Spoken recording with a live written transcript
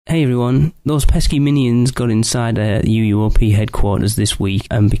Hey everyone, those pesky minions got inside UUOP headquarters this week,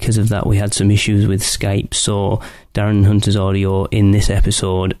 and because of that we had some issues with Skype, so Darren Hunter's audio in this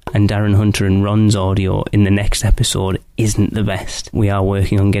episode and Darren Hunter and Ron's audio in the next episode isn't the best. We are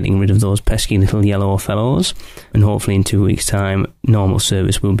working on getting rid of those pesky little yellow fellows, and hopefully in 2 weeks' time normal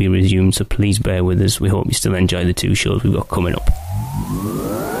service will be resumed, so please bear with us. We hope you still enjoy the two shows we've got coming up.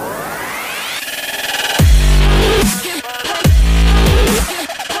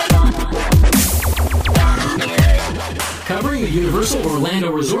 Covering the Universal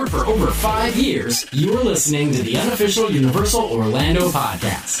Orlando Resort for over 5 years, you are listening to the Unofficial Universal Orlando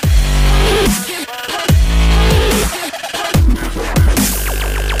Podcast.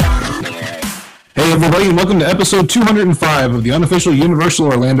 Hey everybody, and welcome to episode 205 of the Unofficial Universal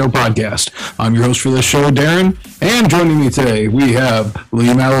Orlando Podcast. I'm your host for this show, Darren, and joining me today we have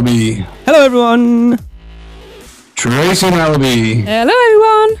Lee Malaby. Hello everyone! Tracy Malaby. Hello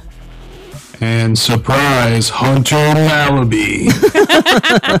everyone! And surprise, Hunter Malaby.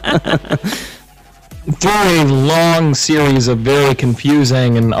 Through a long series of very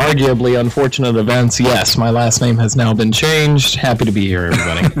confusing and arguably unfortunate events, yes, my last name has now been changed. Happy to be here,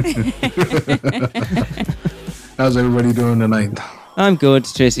 everybody. How's everybody doing tonight? I'm good,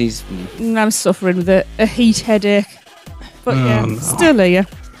 Tracy's... I'm suffering with a heat headache. But no. Still here.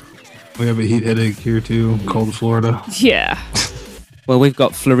 We have a heat headache here too, cold Florida. Yeah. Well, we've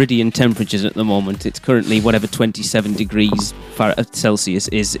got Floridian temperatures at the moment. It's currently whatever 27 degrees Celsius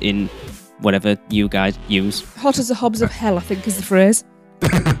is in whatever you guys use. Hot as the hobs of hell, I think is the phrase.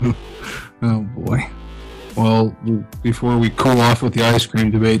 Oh boy. Well, before we cool off with the ice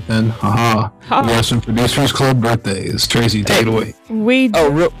cream debate then, we have some Producers Club birthdays. Tracy, take it away.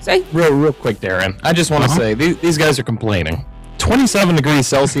 Real quick, Darren. I just want to say, these guys are complaining. 27 degrees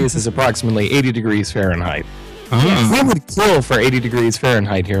Celsius is approximately 80 degrees Fahrenheit. We would kill for 80 degrees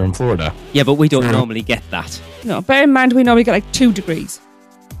Fahrenheit here in Florida. Yeah, but we don't normally get that. No, bear in mind we normally get like 2 degrees.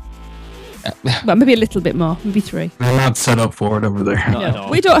 Well, maybe a little bit more, maybe 3. They're not set up for it over there. Not at all.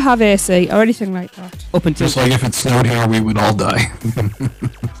 We don't have AC or anything like that. Up until Just like if it snowed here, we would all die.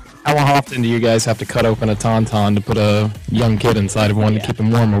 How often do you guys have to cut open a tauntaun to put a young kid inside of one to keep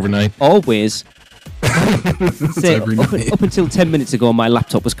him warm overnight? always. Every night. Up until 10 minutes ago, my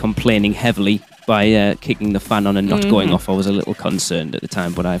laptop was complaining heavily by kicking the fan on and not going off. I was a little concerned at the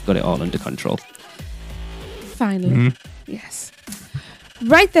time, but I've got it all under control. Finally. Yes.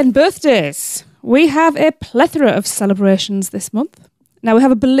 Right then, birthdays. We have a plethora of celebrations this month. Now, we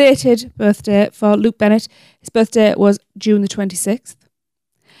have a belated birthday for Luke Bennett. His birthday was June the 26th.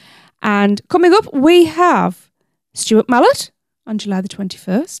 And coming up, we have Stuart Mallett on July the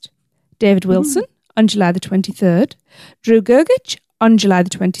 21st, David Wilson on July the 23rd, Drew Gergich on July the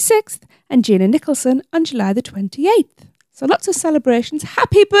 26th, and Gina Nicholson on July the 28th. So lots of celebrations.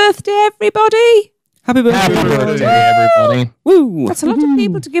 Happy birthday, everybody! Happy birthday, Happy birthday, everybody. Woo! That's a lot of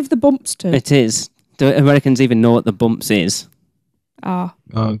people to give the bumps to. It is. Do Americans even know what the bumps is?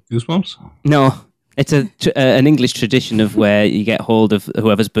 Goosebumps? No. It's an English tradition of where you get hold of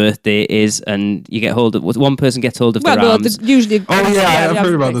whoever's birthday is, and you get hold of one person gets hold of their arms. Usually. Oh yeah, I've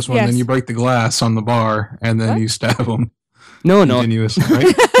heard about this one. Yes. Then you break the glass on the bar, and then you stab them. No. Continuously,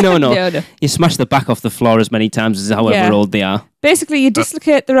 right? No. No. You smash the back off the floor as many times as however old they are. Basically, you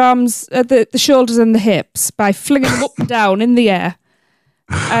dislocate their arms, the shoulders and the hips by flinging them up and down in the air.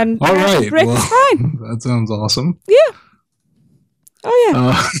 And All right. break the spine. That sounds awesome. Yeah. Oh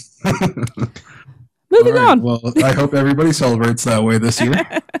yeah. Moving on. Well, I hope everybody celebrates that way this year.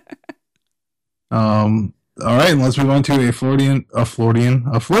 All right, and let's move on to a Floridian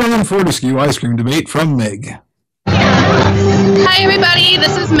Fortescue ice cream debate from Meg. Hi everybody,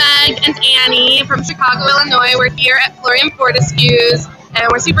 this is Meg and Annie from Chicago, Illinois. We're here at Florian Fortescue's and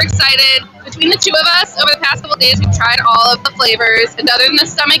we're super excited. Between the two of us, over the past couple of days, we've tried all of the flavors, and other than the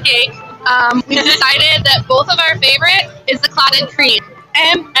stomach ache, we've decided that both of our favorite is the clotted cream.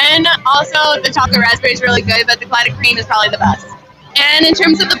 And also the chocolate raspberry is really good, but the clotted cream is probably the best. And in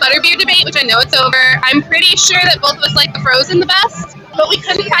terms of the butterbeer debate, which I know it's over, I'm pretty sure that both of us like the frozen the best, but we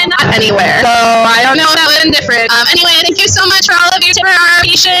couldn't find that anywhere. So I don't know if that would have been different. Anyway, thank you so much for all of your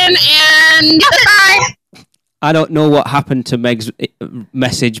participation, and bye. I don't know what happened to Meg's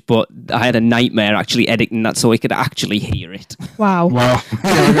message, but I had a nightmare actually editing that so I could actually hear it. Wow.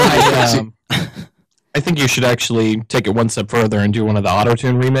 I think you should actually take it one step further and do one of the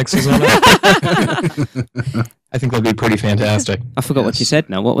auto-tune remixes on it. I think that'd be pretty fantastic. I forgot what you said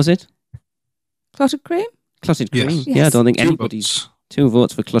now. What was it? Clotted cream? Clotted cream? Yes. Yeah, I don't think Two anybody's... votes. 2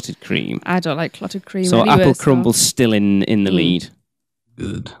 votes for clotted cream. I don't like clotted cream So anyway, Apple Crumble's still in the lead.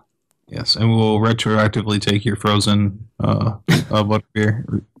 Good. Yes, and we'll retroactively take your frozen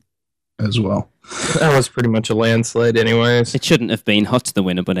butterbeer as well. That was pretty much a landslide anyways. It shouldn't have been. Hot's the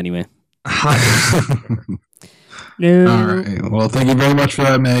winner, but anyway. No. All right. Well, thank you very much for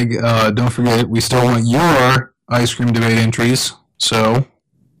that, Meg. Don't forget, we still want your ice cream debate entries. So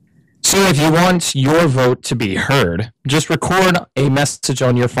if you want your vote to be heard, just record a message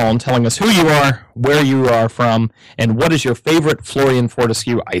on your phone telling us who you are, where you are from, and what is your favorite Florian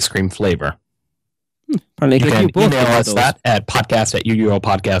Fortescue ice cream flavor. Probably You could can do both email of us those. that at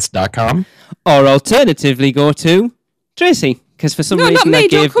podcast@uuopodcast.com. Or alternatively, go to Tracy, because for some No, not reason me, I don't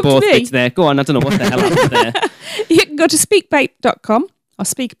gave come to both me. bits there. Go on, I don't know what the hell happened there. You can go to speakpipe.com or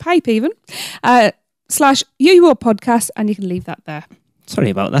speakpipe even, /UUO podcast, and you can leave that there. Sorry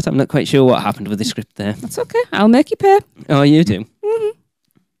about that. I'm not quite sure what happened with the script there. That's okay. I'll make you pay. Oh, you do?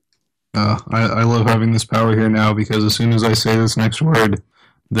 I love having this power here now because as soon as I say this next word,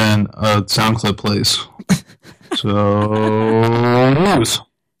 then a sound clip plays. So, news.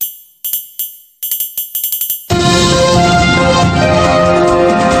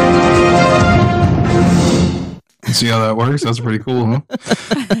 See how that works? That's pretty cool, huh?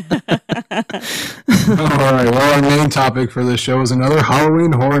 All right. Well, our main topic for this show is another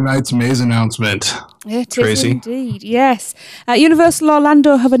Halloween Horror Nights maze announcement. It is Tracy? indeed, yes. Universal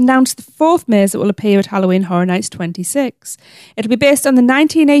Orlando have announced the fourth maze that will appear at Halloween Horror Nights 26. It'll be based on the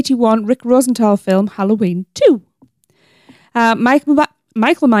 1981 Rick Rosenthal film Halloween 2.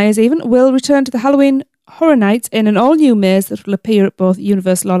 Michael Myers even will return to the Halloween Horror Nights in an all-new maze that will appear at both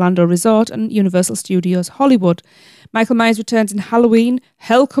Universal Orlando Resort and Universal Studios Hollywood. Michael Myers returns in Halloween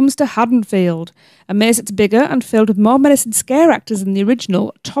Hell Comes to Haddonfield, a maze that's bigger and filled with more menacing scare actors than the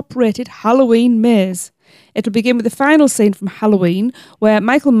original top-rated Halloween maze. It'll begin with the final scene from Halloween, where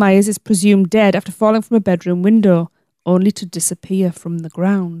Michael Myers is presumed dead after falling from a bedroom window, only to disappear from the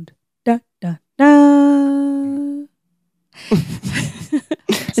ground. Da, da, da.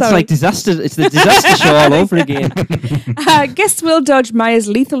 It's like disaster. It's the disaster show all over again. Guests will dodge Myers'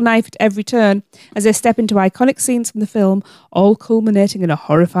 lethal knife at every turn as they step into iconic scenes from the film, all culminating in a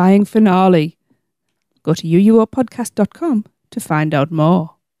horrifying finale. Go to uuopodcast.com to find out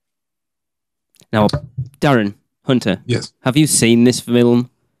more. Now, Darren Hunter, Yes. have you seen this film?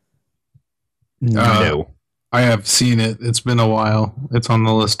 No. I have seen it. It's been a while. It's on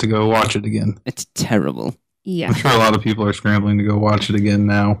the list to go watch it again. It's terrible. Yeah. I'm sure a lot of people are scrambling to go watch it again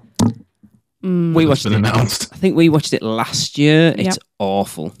now. We watched been it. announced. I think we watched it last year. It's Yep.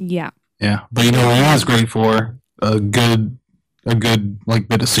 awful. Yeah. Yeah, but you know what it is great for? A good like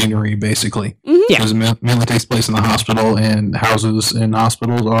bit of scenery, basically. Mm-hmm. Yeah. Because it mainly takes place in the hospital, and houses in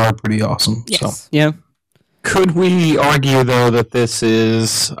hospitals are pretty awesome. Yes. So Yeah. Could we argue, though, that this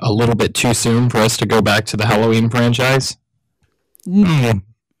is a little bit too soon for us to go back to the Halloween franchise? you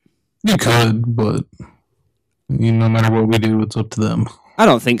could, but no matter what we do, it's up to them. I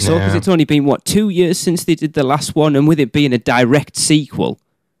don't think so, because Yeah. it's only been, 2 years since they did the last one, and with it being a direct sequel,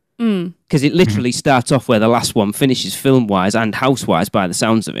 because it literally starts off where the last one finishes film-wise and house-wise by the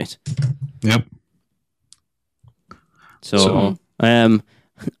sounds of it. Yep. So I'm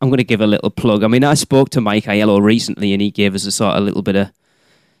going to give a little plug. I mean, I spoke to Mike Aiello recently, and he gave us a sort of little bit of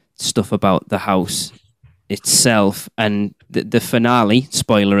stuff about the house itself, and the finale,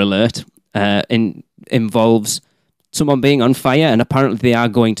 spoiler alert, involves someone being on fire, and apparently they are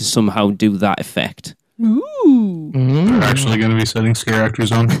going to somehow do that effect. Ooh. They're actually going to be setting scare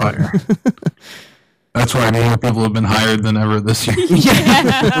actors on fire. That's why more people have been hired than ever this year.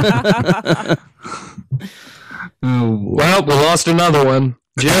 Oh, boy. Well, we lost another one.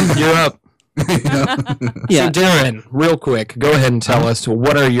 Jim, you're up. Yeah. So, Darren, real quick, go ahead and tell us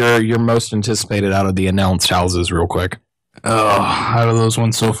what are your most anticipated out of the announced houses, real quick. Oh, out of those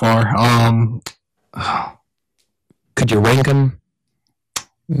ones so far, Could you rank them?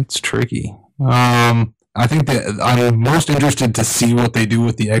 it's tricky. I think that I'm most interested to see what they do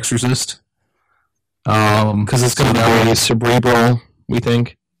with The Exorcist. Because it's going to be very cerebral, we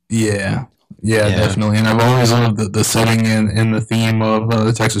think. Yeah, Yeah. definitely. And I've always loved the setting and the theme of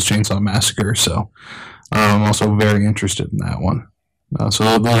the Texas Chainsaw Massacre. So I'm also very interested in that one.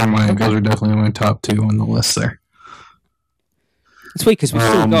 So those are definitely my top two on the list there. It's weird because we've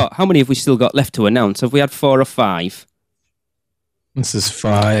still got... How many have we still got left to announce? Have we had 4 or 5? This is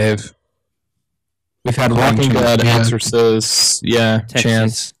 5. We've had Walking Walking Dead, Dead, yeah. Exorcist, Texas.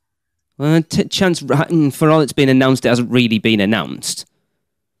 Chance. Well, Chance, for all it's been announced, it hasn't really been announced.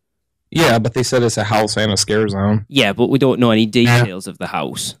 Yeah, but they said it's a house and a scare zone. Yeah, but we don't know any details of the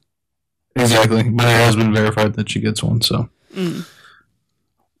house. Exactly. But it has been verified that she gets one, so.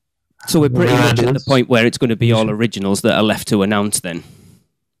 So we're pretty Yeah, much it at the is. point where it's going to be all originals that are left to announce then.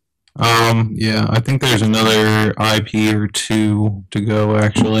 Yeah, I think there's another IP or two to go,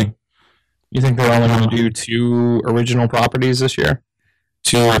 actually. You think they're only going to do 2 original properties this year?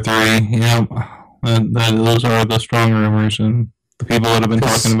 2 or 3, yeah. Those are the strong rumors, and the people that have been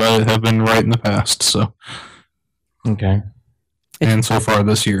talking about it have been right in the past. So, okay, and so far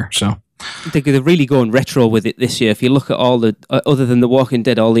this year. So they're really going retro with it this year. If you look at all the other than The Walking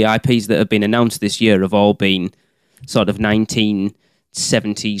Dead, all the IPs that have been announced this year have all been sort of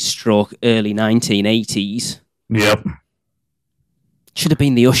 1970s stroke early 1980s. Yep. Should have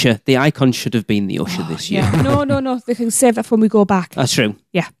been the Usher. The icon should have been the Usher this year. Yeah. No. They can save that for when we go back. That's true.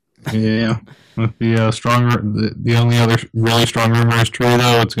 Yeah. Yeah. With the only other really strong rumor is true,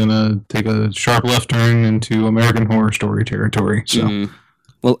 though. It's going to take a sharp left turn into American Horror Story territory. So,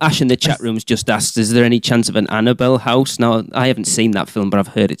 Well, Ash in the chat room's just asked, is there any chance of an Annabelle house? Now, I haven't seen that film, but I've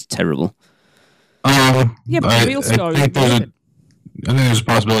heard it's terrible. Yeah, but the real story. I think there's a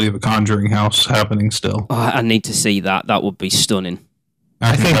possibility of a Conjuring house happening still. Oh, I need to see that. That would be stunning.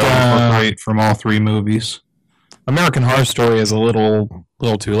 I think that would work great from all 3 movies. American Horror Story is a little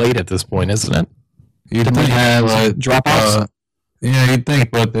too late at this point, isn't it? You'd think, have drop-offs? Yeah, you'd think,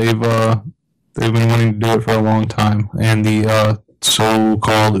 but they've been wanting to do it for a long time, and the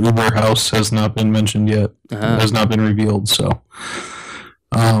so-called Uber house has not been mentioned yet. Has not been revealed, so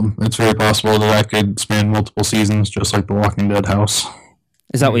it's very possible that could span multiple seasons, just like The Walking Dead house.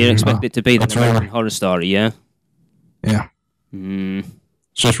 Is that what you expect it to be? That's The American right. Horror Story, yeah? Yeah.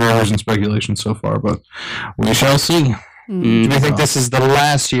 It's just rumors and speculation so far, but we shall see. Do you think this is the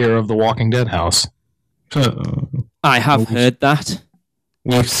last year of The Walking Dead house? I have heard that.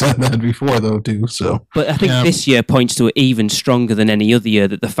 We've said that before, though, too. So, but I think this year points to it even stronger than any other year.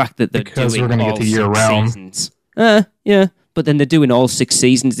 That the fact that they're because doing we're going to all get to year round. Seasons. Yeah, but then they're doing all 6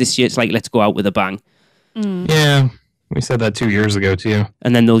 seasons this year. It's like, let's go out with a bang. Yeah, we said that 2 years ago too.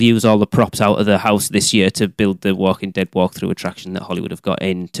 And then they'll use all the props out of the house this year to build the Walking Dead walkthrough attraction that Hollywood have got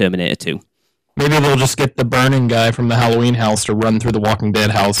in Terminator 2. Maybe they'll just get the burning guy from the Halloween house to run through the Walking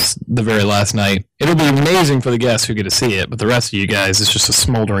Dead house the very last night. It'll be amazing for the guests who get to see it, but the rest of you guys, it's just a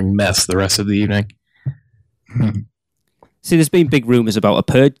smoldering mess the rest of the evening. See, there's been big rumours about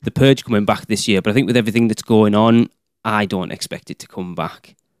the Purge coming back this year, but I think with everything that's going on, I don't expect it to come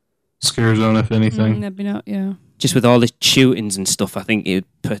back. Scare Zone, if anything. Maybe not, yeah. Just with all the shootings and stuff, I think it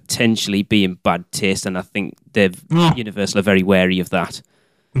would potentially be in bad taste, and I think Universal are very wary of that.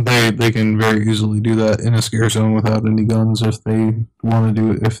 They can very easily do that in a Scare Zone without any guns if they want to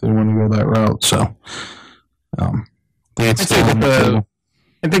do it, if they want to go that route. So, I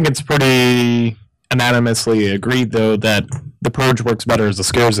think it's pretty unanimously agreed, though, that the Purge works better as a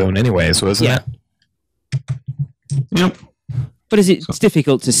Scare Zone anyway, so isn't it? Yep. But it's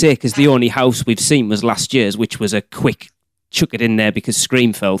difficult to say, because the only house we've seen was last year's, which was a quick chuck it in there because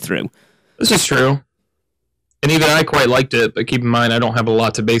Scream fell through. This is true. And even I quite liked it, but keep in mind, I don't have a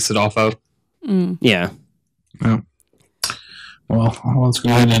lot to base it off of. Yeah. Well, let's go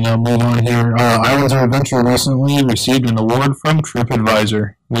ahead and move on here. Islands of Adventure recently received an award from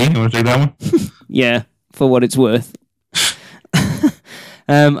TripAdvisor. Lee, you want to take that one? Yeah, for what it's worth.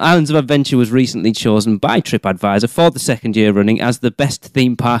 Islands of Adventure was recently chosen by TripAdvisor for the 2nd year running as the best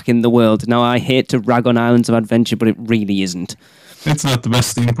theme park in the world. Now, I hate to rag on Islands of Adventure, but it really isn't. It's not the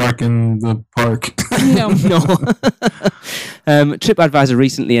best theme park in the park. No. TripAdvisor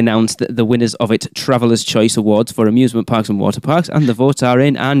recently announced that the winners of its Traveller's Choice Awards for amusement parks and water parks, and the votes are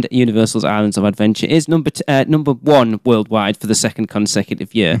in, and Universal's Islands of Adventure is number 1 worldwide for the 2nd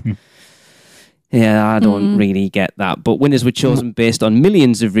consecutive year. Yeah, I don't really get that. But winners were chosen based on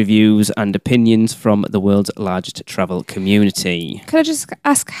millions of reviews and opinions from the world's largest travel community. Can I just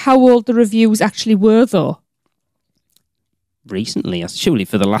ask how old the reviews actually were, though? Recently, surely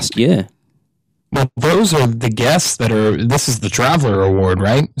for the last year. Well, those are the guests this is the Traveler Award,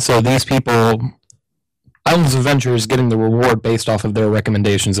 right? So these people, Islands of Adventure is getting the reward based off of their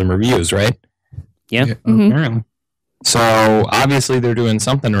recommendations and reviews, right? Yeah. Apparently. So obviously they're doing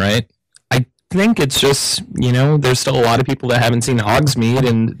something right. I think it's just, there's still a lot of people that haven't seen Hogsmeade,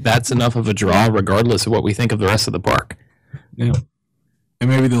 and that's enough of a draw regardless of what we think of the rest of the park. Yeah. And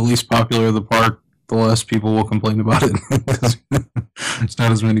maybe the least popular of the park, the less people will complain about it. It's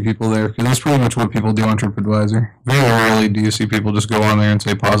not as many people there, because that's pretty much what people do on TripAdvisor. Very rarely do you see people just go on there and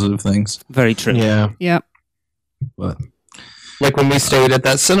say positive things. Very true. Yeah. Yep. But like when we stayed at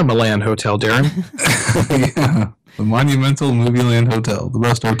that Cinemaland hotel, Darren. Yeah, the Monumental Movieland Hotel, the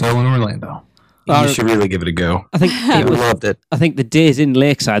best hotel in Orlando. You should really give it a go. I think loved it. I think the Days Inn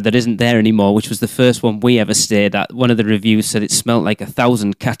Lakeside that isn't there anymore, which was the first one we ever stayed at. One of the reviews said it smelled like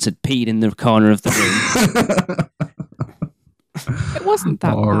 1,000 cats had peed in the corner of the room. It wasn't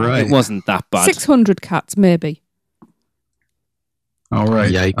that All bad. right. It wasn't that bad. 600 cats, maybe. All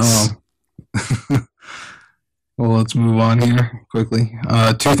right. Yikes. Well, let's move on here quickly.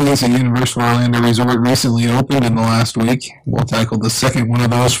 Two things at Universal Orlando Resort recently opened in the last week. We'll tackle the second one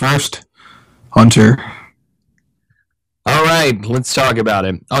of those first. Hunter. All right, let's talk about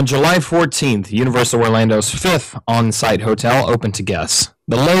it. On July 14th, Universal Orlando's fifth on-site hotel opened to guests.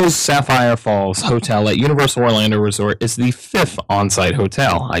 The Loews Sapphire Falls Hotel at Universal Orlando Resort is the fifth on-site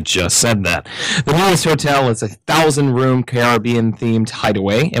hotel. I just said that. The newest hotel is a 1,000-room Caribbean-themed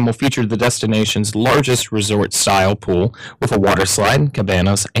hideaway and will feature the destination's largest resort-style pool with a water slide,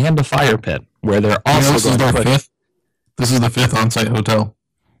 cabanas, and a fire pit, where they're also going to put... This is the fifth on-site hotel.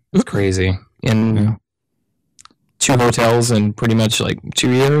 It's crazy. In 2 hotels in pretty much like 2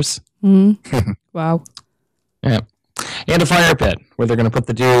 years. Wow. Yeah. And a fire pit, where they're going to put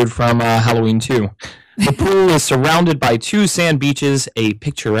the dude from Halloween 2. The pool is surrounded by 2 sand beaches, a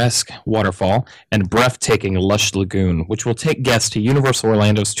picturesque waterfall, and a breathtaking lush lagoon, which will take guests to Universal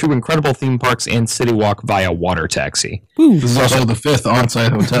Orlando's 2 incredible theme parks and City Walk via water taxi. This is also the fifth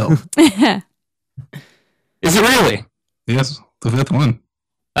on-site hotel. Is it really? Yes, the fifth one.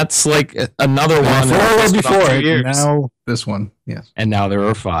 That's like another one. Before now this one, yes. And now there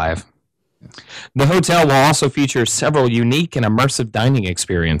are 5. The hotel will also feature several unique and immersive dining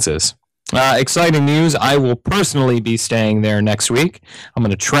experiences. Exciting news, I will personally be staying there next week. I'm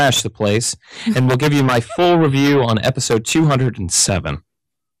going to trash the place, and we'll give you my full review on episode 207.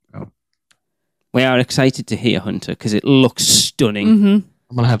 We are excited to hear, Hunter, because it looks stunning.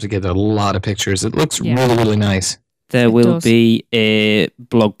 I'm going to have to get a lot of pictures. It looks really, really nice. There will be a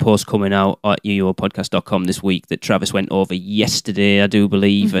blog post coming out at uopodcast.com this week that Travis went over yesterday, I do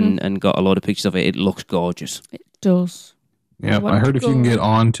believe, and got a lot of pictures of it. It looks gorgeous. It does. Yeah, I heard if you can get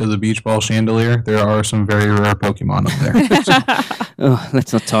on to the beach ball chandelier, there are some very rare Pokemon up there.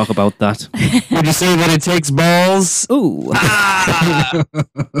 Let's not talk about that. Would you say that it takes balls? Ooh.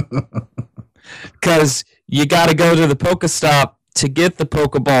 Because you got to go to the Pokestop to get the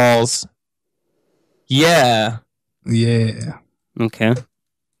Pokeballs. Yeah. Yeah. Okay.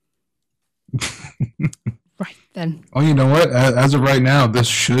 Right then. Oh, you know what? As of right now, this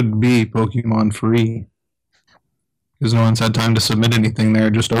should be Pokemon free. Because no one's had time to submit anything there.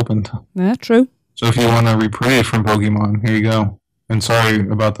 It just opened. Yeah, true. So if you want to reprieve from Pokemon, here you go. And sorry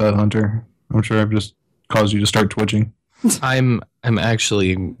about that, Hunter. I'm sure I've just caused you to start twitching. I'm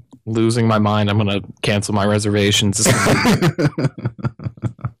actually losing my mind. I'm going to cancel my reservations. You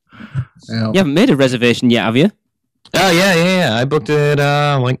haven't made a reservation yet, have you? Oh, yeah. I booked it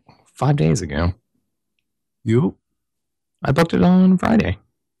like 5 days ago. You? I booked it on Friday.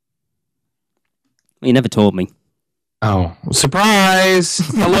 You never told me. Oh, surprise!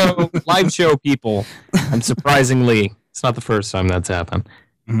 Hello, live show people. I'm surprisingly, it's not the first time that's happened.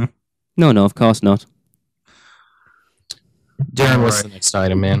 No, of course not. Darren, what's the next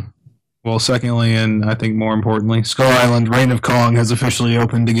item, man? Well, secondly, and I think more importantly, Skull Island Reign of Kong has officially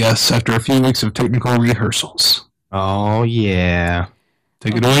opened to guests after a few weeks of technical rehearsals. Oh, yeah.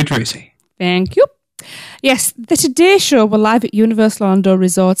 Take it away, Tracy. Thank you. Yes, the Today Show will live at Universal Orlando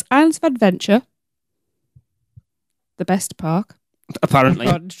Resort's Islands of Adventure. The best park. Apparently.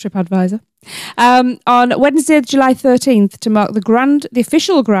 According to TripAdvisor. On Wednesday, July 13th, to mark the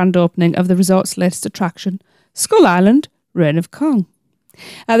official grand opening of the resort's latest attraction, Skull Island Reign of Kong.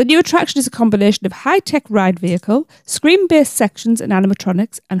 The new attraction is a combination of high-tech ride vehicle, screen-based sections and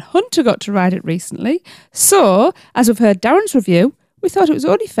animatronics, and Hunter got to ride it recently. So, as we've heard Darren's review, we thought it was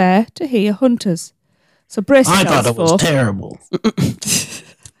only fair to hear Hunter's. So brace yourselves. I thought it was terrible.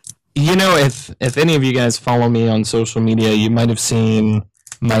 You know, if any of you guys follow me on social media, you might have seen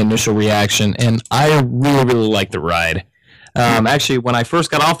my initial reaction, and I really, really like the ride. Actually, when I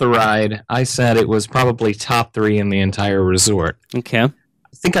first got off the ride, I said it was probably top 3 in the entire resort. Okay.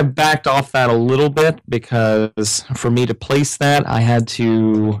 I think I backed off that a little bit because for me to place that, I had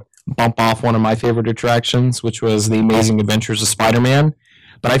to bump off one of my favorite attractions, which was The Amazing Adventures of Spider-Man.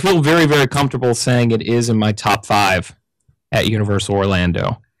 But I feel very, very comfortable saying it is in my top 5 at Universal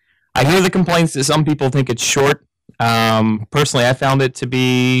Orlando. I hear the complaints that some people think it's short. Personally, I found it to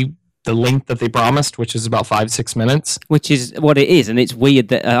be the length that they promised, which is about 5-6 minutes. Which is what it is, and it's weird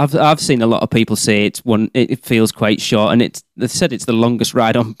that I've seen a lot of people say it feels quite short, and they've said it's the longest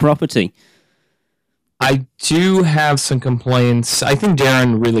ride on property. I do have some complaints. I think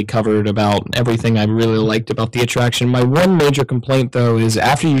Darren really covered about everything I really liked about the attraction. My one major complaint, though, is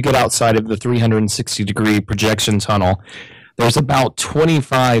after you get outside of the 360-degree projection tunnel, there's about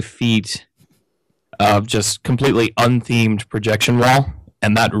 25 feet of just completely unthemed projection wall,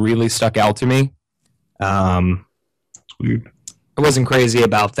 and that really stuck out to me. Weird. I wasn't crazy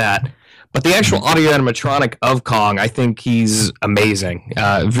about that. But the actual audio animatronic of Kong, I think he's amazing.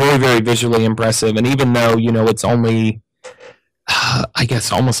 Very, very visually impressive. And even though, it's only, I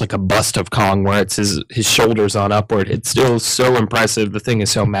guess, almost like a bust of Kong where it's his shoulders on upward, it's still so impressive. The thing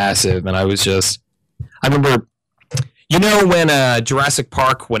is so massive. And I remember, when Jurassic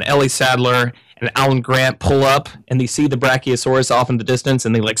Park, when Ellie Sattler and Alan Grant pull up and they see the Brachiosaurus off in the distance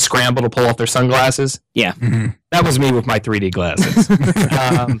and they like scramble to pull off their sunglasses? Yeah. Mm-hmm. That was me with my 3D glasses.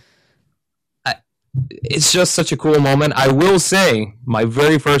 It's just such a cool moment. I will say, my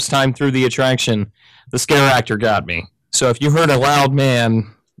very first time through the attraction, the scare actor got me. So if you heard a loud man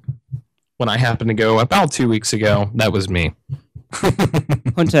when I happened to go about 2 weeks ago, that was me.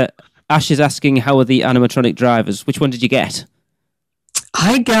 Hunter, Ash is asking, how are the animatronic drivers? Which one did you get?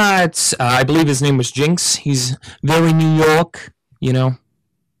 I got, I believe his name was Jinx. He's very New York,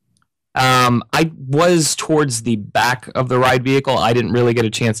 I was towards the back of the ride vehicle. I didn't really get a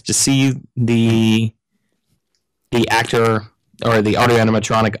chance to see the actor or the audio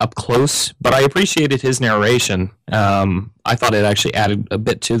animatronic up close, but I appreciated his narration. I thought it actually added a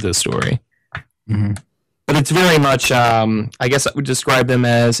bit to the story. Mm-hmm. But it's very much, I guess I would describe them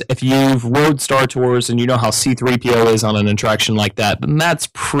as, if you've rode Star Tours and you know how C-3PO is on an attraction like that, then that's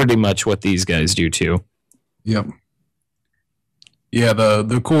pretty much what these guys do too. Yep. Yeah,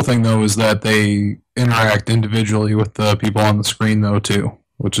 the cool thing, though, is that they interact individually with the people on the screen, though, too,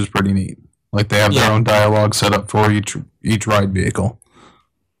 which is pretty neat. Like, they have their own dialogue set up for each ride vehicle.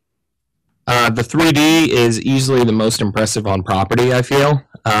 The 3D is easily the most impressive on property, I feel.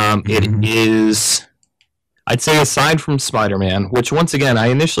 It is, I'd say, aside from Spider-Man, which, once again, I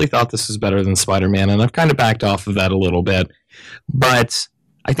initially thought this was better than Spider-Man, and I've kind of backed off of that a little bit. But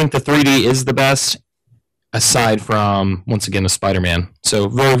I think the 3D is the best, aside from, once again, a Spider-Man. So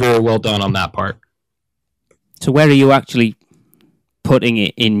very, very well done on that part. So where are you actually putting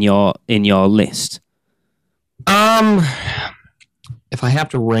it in your list? If I have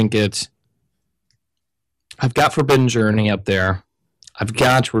to rank it, I've got Forbidden Journey up there. I've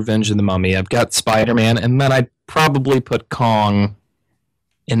got Revenge of the Mummy. I've got Spider-Man, and then I'd probably put Kong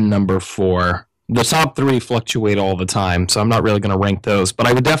in number 4. The top 3 fluctuate all the time, so I'm not really going to rank those. But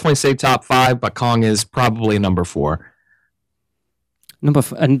I would definitely say top 5, but Kong is probably number 4.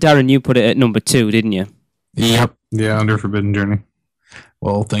 And Darren, you put it at number 2, didn't you? Yep. Yeah, under Forbidden Journey.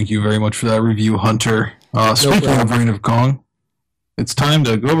 Well, thank you very much for that review, Hunter. Speaking of Reign of Kong, it's time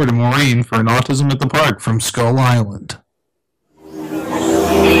to go over to Maureen for an Autism at the Park from Skull Island.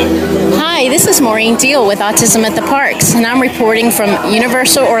 Hi, this is Maureen Deal with Autism at the Parks, and I'm reporting from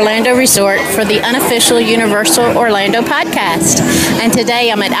Universal Orlando Resort for the Unofficial Universal Orlando podcast. And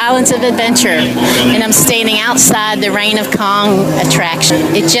today I'm at Islands of Adventure, and I'm standing outside the Reign of Kong attraction.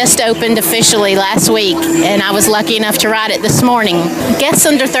 It just opened officially last week, and I was lucky enough to ride it this morning. Guests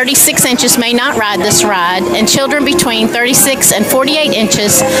under 36 inches may not ride this ride, and children between 36 and 48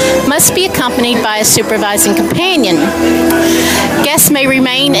 inches must be accompanied by a supervising companion. Guests may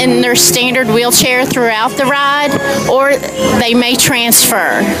remain in their standard wheelchair throughout the ride, or they may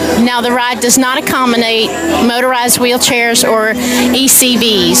transfer. Now, the ride does not accommodate motorized wheelchairs or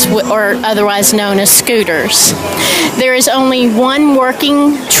ECVs, or otherwise known as scooters. There is only one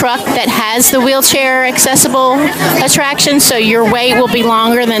working truck that has the wheelchair accessible attraction, so your wait will be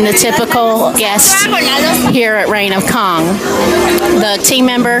longer than the typical guest here at Reign of Kong. The team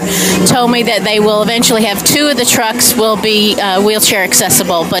member told me that they will eventually have 2 of the trucks will be wheelchair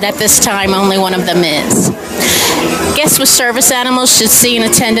accessible, but at this time only one of them is. Guests with service animals should see an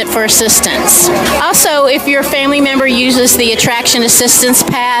attendant for assistance. Also, if your family member uses the Attraction Assistance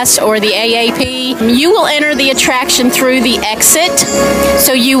Pass or the AAP, you will enter the attraction through the exit,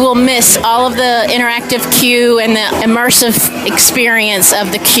 so you will miss all of the interactive queue and the immersive experience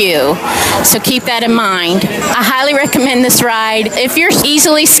of the queue. So keep that in mind. I highly recommend this ride. If you're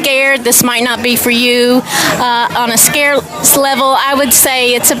easily scared, this might not be for you. On a scare level, I would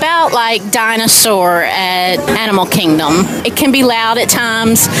say it's about like Dinosaur at Animal Kingdom. It can be loud at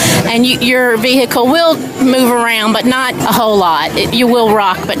times, and your vehicle will move around, but not a whole lot. You will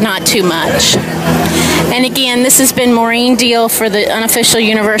rock, but not too much. And again, this has been Maureen Deal for the Unofficial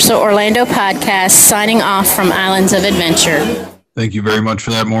Universal Orlando podcast, signing off from Islands of Adventure. Thank you very much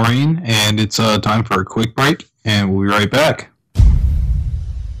for that, Maureen. And it's time for a quick break, and we'll be right back.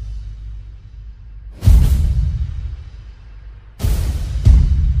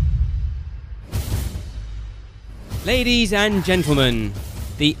 Ladies and gentlemen,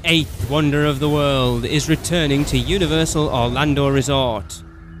 the 8th wonder of the world is returning to Universal Orlando Resort.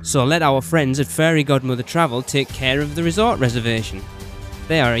 So let our friends at Fairy Godmother Travel take care of the resort reservation.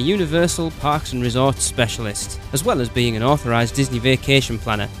 They are a Universal Parks and Resorts specialist, as well as being an authorised Disney vacation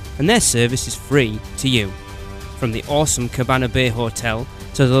planner, and their service is free to you. From the awesome Cabana Bay Hotel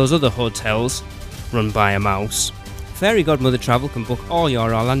to those other hotels run by a mouse, Fairy Godmother Travel can book all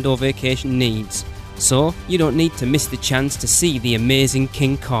your Orlando vacation needs, so you don't need to miss the chance to see the amazing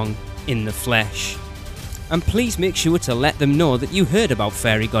King Kong in the flesh. And please make sure to let them know that you heard about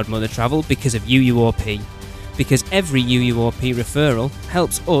Fairy Godmother Travel because of UUOP. Because every UUOP referral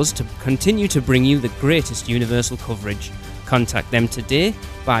helps us to continue to bring you the greatest Universal coverage. Contact them today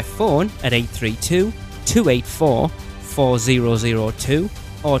by phone at 832-284-4002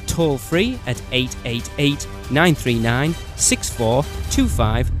 or toll free at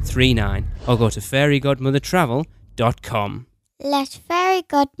 888-939-642539 or go to fairygodmothertravel.com. Let Fairy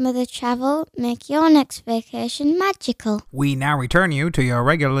Godmother Travel make your next vacation magical. We now return you to your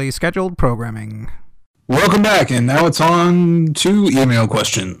regularly scheduled programming. Welcome back, and now it's on to email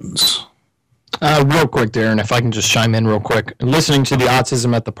questions. Real quick, Darren, if I can just chime in real quick. Listening to the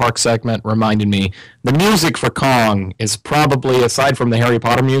Autism at the Park segment reminded me, the music for Kong is probably, aside from the Harry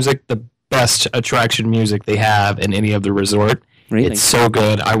Potter music, the best attraction music they have in any of the resort. Really? It's so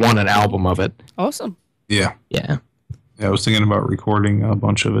good. I want an album of it. Awesome. Yeah. Yeah. I was thinking about recording a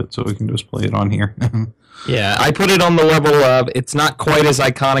bunch of it so we can just play it on here. Yeah, I put it on the level of, it's not quite as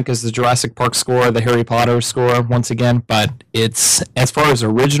iconic as the Jurassic Park score, the Harry Potter score, once again, but it's, as far as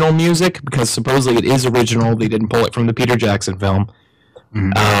original music, because supposedly it is original, they didn't pull it from the Peter Jackson film,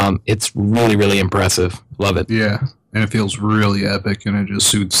 it's really, really impressive. Love it. Yeah, and it feels really epic, and it just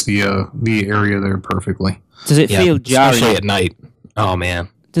suits the area there perfectly. Does it feel jarring? Especially at night. Oh, man.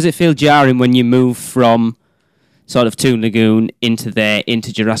 Does it feel jarring when you move from sort of Toon Lagoon into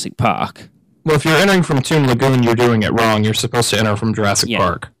Jurassic Park? Well, if you're entering from Toon Lagoon, you're doing it wrong. You're supposed to enter from Jurassic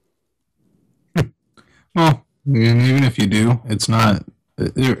Park. Well, even if you do, it's not.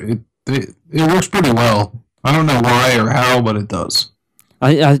 It works pretty well. I don't know why or how, but it does.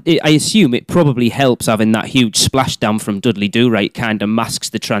 I assume it probably helps having that huge splashdown from Dudley Do-Right kind of masks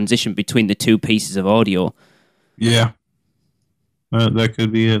the transition between the two pieces of audio. Yeah. That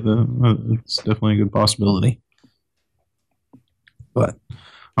could be it. It's definitely a good possibility. But,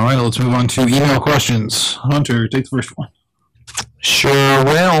 all right, let's move on to email questions. Hunter, take the first one. Sure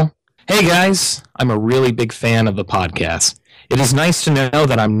will. Hey, guys. I'm a really big fan of the podcast. It is nice to know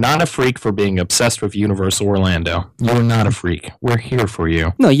that I'm not a freak for being obsessed with Universal Orlando. You're not a freak. We're here for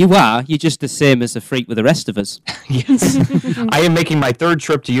you. No, you are. You're just the same as a freak with the rest of us. Yes. I am making my third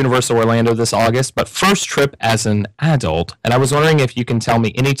trip to Universal Orlando this August, but first trip as an adult, and I was wondering if you can tell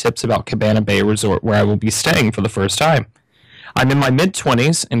me any tips about Cabana Bay Resort where I will be staying for the first time. I'm in my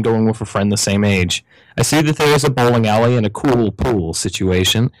mid-20s and going with a friend the same age. I see that there is a bowling alley and a cool pool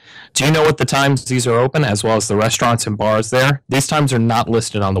situation. Do you know what the times these are open, as well as the restaurants and bars there? These times are not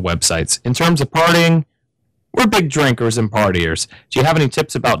listed on the websites. In terms of partying, we're big drinkers and partiers. Do you have any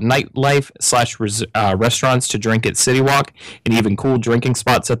tips about nightlife / restaurants to drink at City Walk and even cool drinking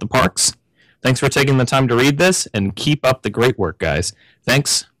spots at the parks? Thanks for taking the time to read this, and keep up the great work, guys.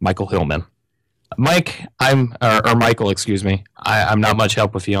 Thanks, Michael Hillman. Michael, excuse me. I'm not much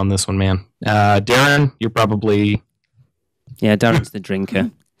help with you on this one, man. Darren, you're probably... Yeah, Darren's the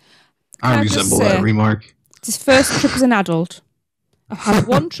drinker. I resemble that remark. It's his first trip as an adult. I've had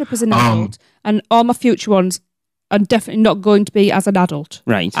one trip as an adult, and all my future ones are definitely not going to be as an adult.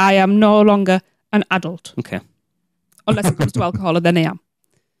 Right. I am no longer an adult. Okay. Unless it comes to alcohol, and then I am.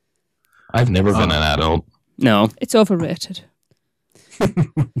 I've never been an adult. No. It's overrated.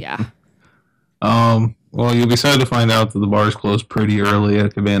 Yeah. Well, you'll be sad to find out that the bars closed pretty early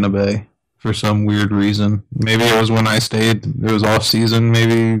at Cabana Bay for some weird reason. Maybe it was when I stayed, it was off season,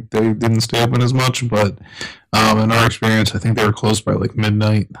 maybe they didn't stay open as much, but in our experience, I think they were closed by like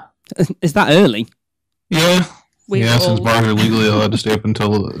midnight. Is that early? Yeah. Since bars are legally allowed to stay up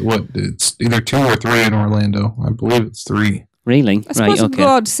until, it's either 2 or 3 in Orlando. I believe it's 3. Really? I suppose you can go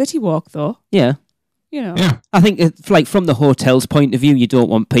on City Walk, though. Yeah. You know. Yeah. I think, like, from the hotel's point of view, you don't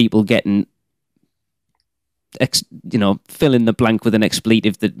want people getting... fill in the blank with an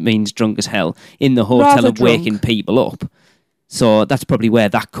expletive that means drunk as hell in the hotel and waking people up. So that's probably where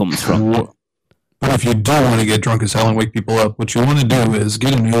that comes from. But if you do want to get drunk as hell and wake people up, what you want to do is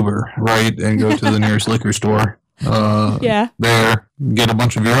get an Uber, right, and go to the nearest liquor store. There, get a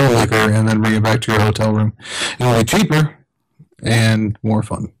bunch of your own liquor, and then bring it back to your hotel room. It'll be cheaper and more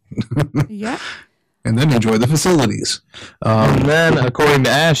fun. Yeah. And then enjoy the facilities. And then, according to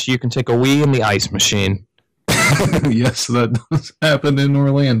Ash, you can take a wee in the ice machine. Yes, that does happen in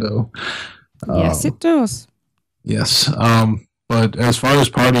Orlando. Yes, it does. Yes. But as far as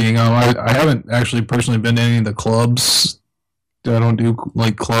partying, I haven't actually personally been to any of the clubs don't do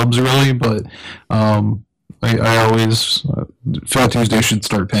like clubs really, but I always Fat Tuesday should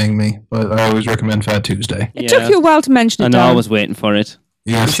start paying me, but I always recommend Fat Tuesday. It took you a while to mention it. I know. Dan. I was waiting for it.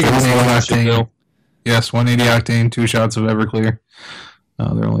 Yes, 180 octane. Yes, 180 octane, 2 shots of Everclear.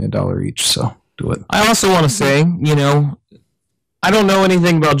 They're only $1 each, so do it. I also want to say, I don't know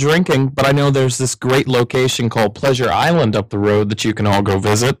anything about drinking, but I know there's this great location called Pleasure Island up the road that you can all go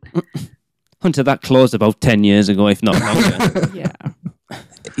visit. Hunter, that closed about 10 years ago, if not longer. Yeah.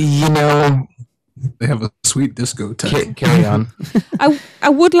 They have a sweet discotheque. Carry on. I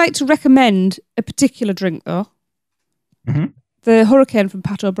would like to recommend a particular drink, though. Mm-hmm. The Hurricane from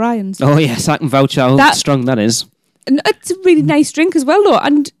Pat O'Brien's. Oh, yes, I can vouch how strong that is. And it's a really nice drink as well, though.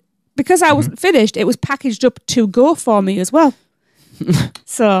 And because I wasn't finished, it was packaged up to go for me as well.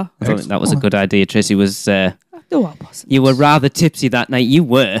 So I thought that was a good idea. Tracy was... wasn't. You were rather tipsy that night. You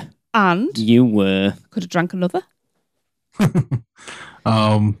were. And? You were. Could have drank another.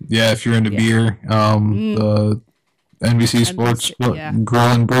 Yeah, if you're into beer, the NBC Sports Grill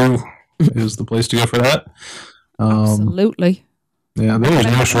and Brew is the place to go for that. Absolutely. Yeah, there is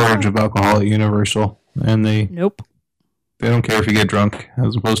no shortage of alcohol at Universal, and they don't care if you get drunk,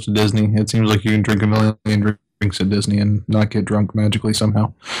 as opposed to Disney. It seems like you can drink a million drinks at Disney and not get drunk magically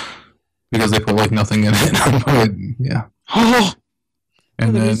somehow, because they put like nothing in it. But, yeah.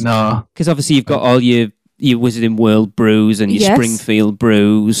 And then because obviously you've got all your Wizarding World brews and your Springfield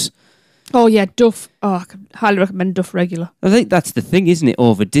brews. Oh yeah, Duff. Oh, I can highly recommend Duff Regular. I think that's the thing, isn't it,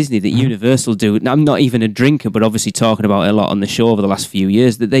 over Disney, that Universal do. I'm not even a drinker, but obviously talking about it a lot on the show over the last few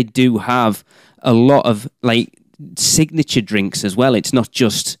years, that they do have a lot of like signature drinks as well. It's not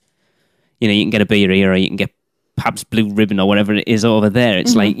just, you can get a beer here or you can get Pabst Blue Ribbon or whatever it is over there.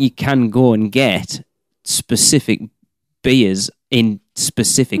 It's like you can go and get specific beers in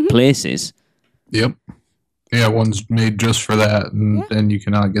specific places. Yep. Yeah, one's made just for that, and you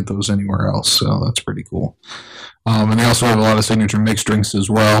cannot get those anywhere else, so that's pretty cool. And they also have a lot of signature mixed drinks as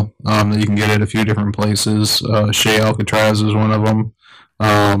well that you can get at a few different places. Shea Alcatraz is one of them.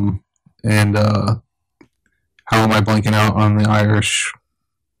 And how am I blanking out on the Irish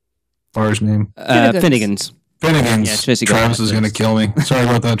bar's name? Finnegan's. Finnegan's. Yeah, Tracy Travis is going to kill me. Sorry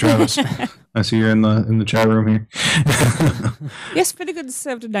about that, Travis. I see you're in the chat room here. Yes, Finnegan's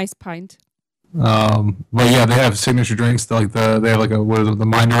served a nice pint. But yeah, they have signature drinks. They have like the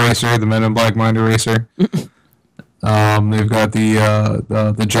Mind Eraser, the Men in Black Mind Eraser. They've got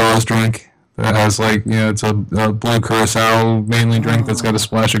the Jaws drink that has it's a blue curacao mainly drink that's got a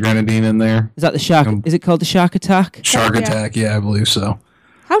splash of grenadine in there. Is that the shark? Is it called the Shark Attack? Shark Attack, yeah, I believe so.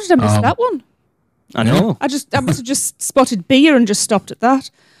 How did I miss that one? I know. I must have just spotted beer and just stopped at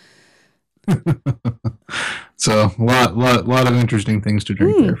that. So a lot of interesting things to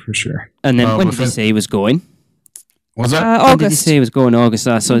drink there for sure. And then when did you say he was going? Was that August? When did you say he was going? August.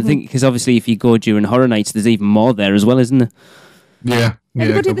 So I think because obviously if you go during Horror Nights, there's even more there as well, isn't there? Yeah.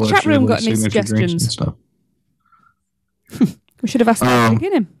 Anybody in the chat room got any suggestions? We should have asked him at the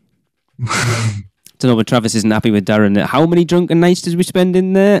beginning. Don't know, but Travis isn't happy with Darren. How many drunken nights did we spend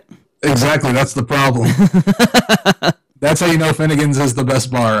in there? Exactly, that's the problem. That's how you know Finnegan's is the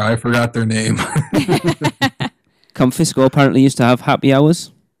best bar. I forgot their name. Confisco apparently used to have happy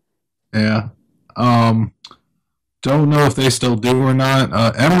hours. Yeah. Don't know if they still do or not.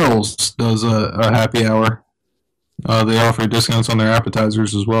 Emerald's does a happy hour. They offer discounts on their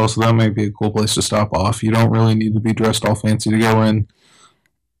appetizers as well, so that might be a cool place to stop off. You don't really need to be dressed all fancy to go in,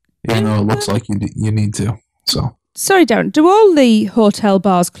 even though it looks like you need to. So. Sorry, Darren. Do all the hotel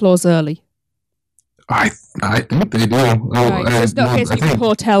bars close early? I think they do. Right, so it's not a case you can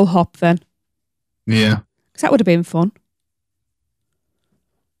hotel hop then. Yeah. Because that would have been fun.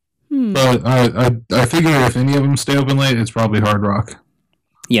 But I figure if any of them stay open late, it's probably Hard Rock.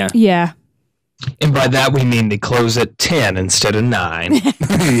 Yeah. Yeah. And by that we mean they close at 10 instead of 9.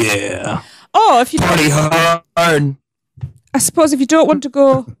 Yeah. Or if you Party hard. I suppose if you don't want to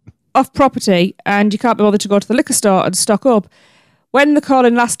go off property and you can't be bothered to go to the liquor store and stock up, when they're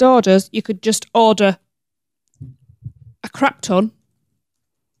calling last orders, you could just order a crap ton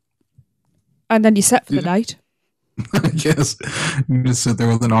and then you're set for the night. I guess you just sit there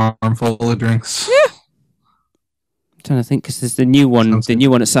with an armful of drinks. Yeah. I'm trying to think, because there's the new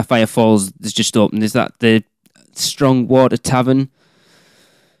one at Sapphire Falls that's just opened. Is that the Strong Water Tavern?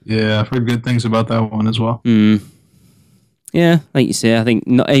 Yeah, I've heard good things about that one as well. Yeah, like you say, I think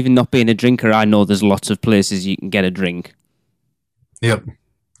not being a drinker, I know there's lots of places you can get a drink. Yep.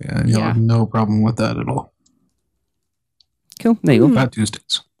 Yeah, you'll have no problem with that at all. Cool, there you go. Fat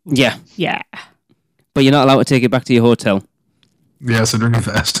Tuesdays. Yeah. Yeah. But you're not allowed to take it back to your hotel. Yeah, so drink it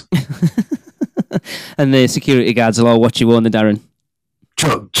fast. And the security guards will all watch you, won't they, Darren?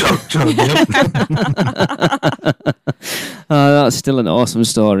 Chug, chug, chug. Yep. Oh, that's still an awesome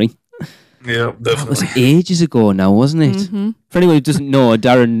story. Yeah, That was definitely. ages ago now, wasn't it? Mm-hmm. For anyone who doesn't know,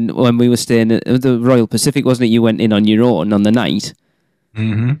 Darren, when we were staying at the Royal Pacific, wasn't it? You went in on your own on the night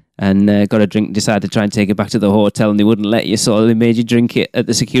Mm-hmm. and got a drink, decided to try and take it back to the hotel, and they wouldn't let you, so they made you drink it at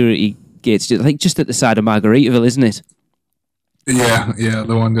the security gates, just at the side of Margaritaville, isn't it? Yeah,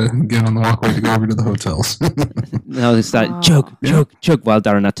 the one to get on the walkway to go over to the hotels. Now they started chug, while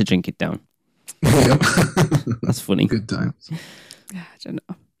Darren had to drink it down. Yep. That's funny. Good times. I don't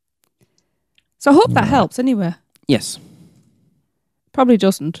know. So I hope that helps anyway. Yes, Probably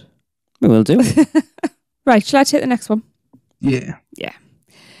doesn't. we will do. Right, shall I take the next one? Yeah. Yeah.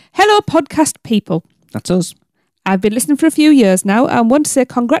 Hello, podcast people. That's us. I've been listening for a few years now and want to say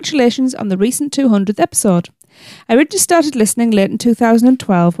congratulations on the recent 200th episode. I originally started listening late in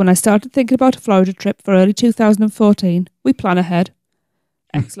 2012 when I started thinking about a Florida trip for early 2014. We plan ahead.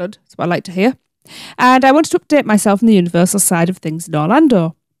 Excellent. That's what I like to hear. And I wanted to update myself on the Universal side of things in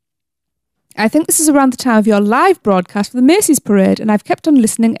Orlando. I think this is around the time of your live broadcast for the Macy's Parade, and I've kept on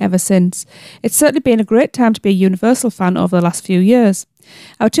listening ever since. It's certainly been a great time to be a Universal fan over the last few years.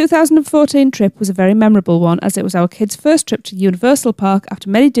 Our 2014 trip was a very memorable one, as it was our kids' first trip to Universal Park after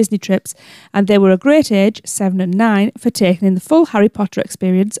many Disney trips, and they were a great age, 7 and 9, for taking in the full Harry Potter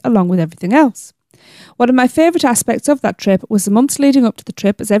experience along with everything else. One of my favourite aspects of that trip was the months leading up to the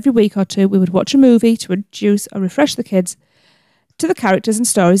trip, as every week or two we would watch a movie to introduce or refresh the kids to the characters and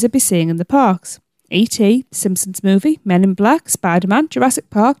stories they'd be seeing in the parks. E.T., Simpsons movie, Men in Black, Spider-Man, Jurassic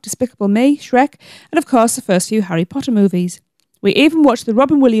Park, Despicable Me, Shrek, and of course the first few Harry Potter movies. We even watched the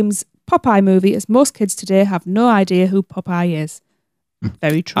Robin Williams Popeye movie, as most kids today have no idea who Popeye is.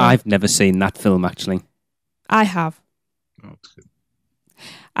 Very true. I've never seen that film, actually. I have. Oh, that's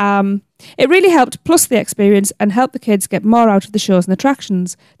good. It really helped plus the experience and helped the kids get more out of the shows and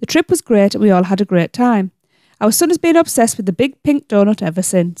attractions. The trip was great and we all had a great time. Our son has been obsessed with the big pink donut ever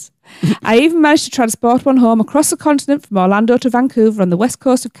since. I even managed to transport one home across the continent from Orlando to Vancouver on the west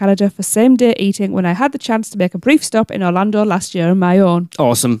coast of Canada for same-day eating when I had the chance to make a brief stop in Orlando last year on my own.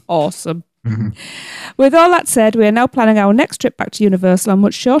 Awesome. Mm-hmm. With all that said, we are now planning our next trip back to Universal on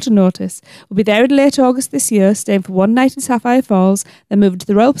much shorter notice. We'll be there in late August this year, staying for one night in Sapphire Falls, then moving to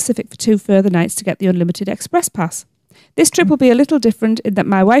the Royal Pacific for 2 further nights to get the unlimited express pass. This trip will be a little different in that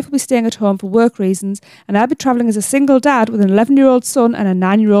my wife will be staying at home for work reasons, and I'll be travelling as a single dad with an 11-year-old son and a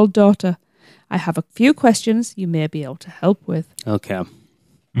 9-year-old daughter. I have a few questions you may be able to help with. Okay.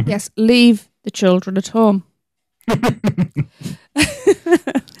 Mm-hmm. Yes, leave the children at home.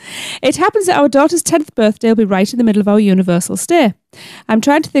 It happens that our daughter's 10th birthday will be right in the middle of our Universal stay. I'm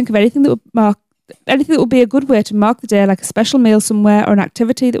trying to think of anything that would be a good way to mark the day, like a special meal somewhere or an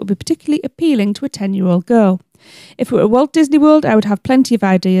activity that would be particularly appealing to a 10-year-old girl. If it were Walt Disney World, I would have plenty of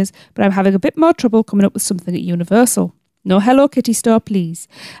ideas, but I'm having a bit more trouble coming up with something at Universal. No Hello Kitty store, please.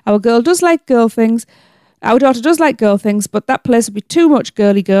 Our daughter does like girl things, but that place would be too much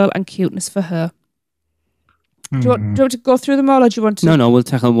girly girl and cuteness for her. Do you want to go through them all, or do you want to... No, we'll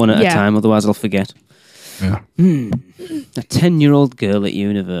tackle one at a time, otherwise I'll forget. Yeah. A 10-year-old girl at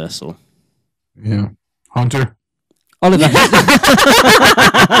Universal. Yeah. Hunter. Oliver.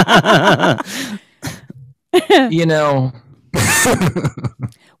 You know,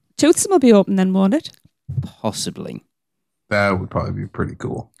 Toothsome will be open then, won't it? Possibly. That would probably be pretty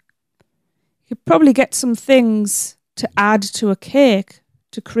cool. You could probably get some things to add to a cake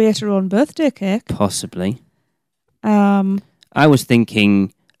to create her own birthday cake. Possibly. I was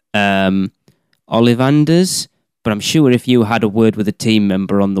thinking Ollivanders, but I'm sure if you had a word with a team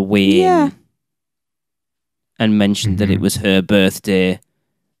member on the way in and mentioned that it was her birthday,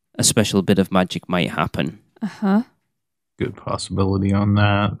 a special bit of magic might happen. Uh-huh. Good possibility on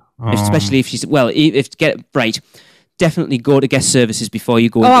that. Especially if she's... Well, definitely go to guest services before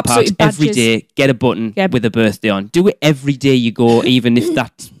you go into the parks. Every day, get a button with a birthday on. Do it every day you go, even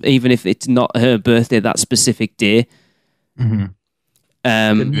if it's not her birthday that specific day. Didn't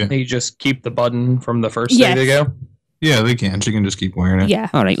they just keep the button from the first day they go? Yeah, they can. She can just keep wearing it. Yeah.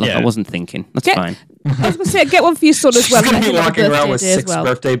 All right, look, I wasn't thinking. That's fine. I was going to say, get one for your son as well. She's going to be walking around with 6 well.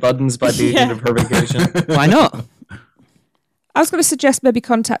 birthday buttons by the end of her vacation. Why not? I was going to suggest maybe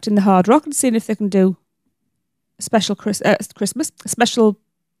contacting the Hard Rock and seeing if they can do a special Christmas, a special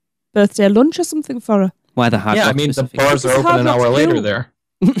birthday lunch or something for her. Why the Hard Rock? I mean, the specifically? bars are open an hour later there.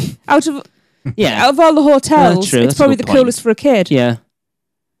 Out of all the hotels, true. it's That's a probably good the point. coolest for a kid. Yeah.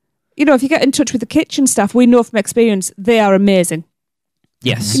 You know, if you get in touch with the kitchen staff, we know from experience they are amazing.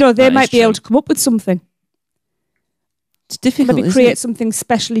 Yes. You know, they that might is be true. able to come up with something. It's difficult. Maybe create something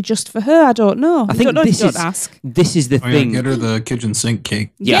specially just for her. I don't know. I think don't know this if you is don't ask. This is the thing. Get her the kitchen sink cake.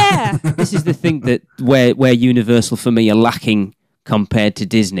 Yeah. This is the thing that where Universal for me are lacking compared to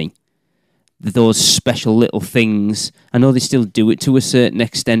Disney. Those special little things. I know they still do it to a certain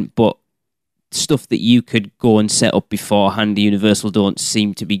extent, but stuff that you could go and set up beforehand, Universal don't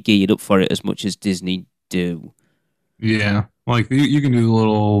seem to be geared up for it as much as Disney do. Yeah, like you can do the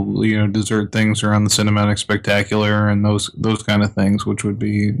little dessert things around the cinematic spectacular and those kind of things, which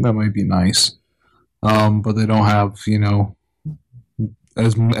that might be nice. But they don't have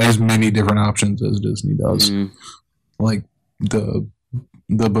as many different options as Disney does, like the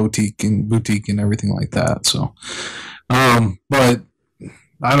boutique and everything like that. So, but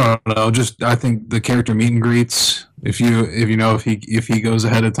I don't know. I think the character meet and greets. If he goes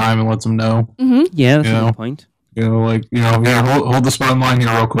ahead of time and lets them know. Mm-hmm. Yeah, that's a good point. Hold the spot in line here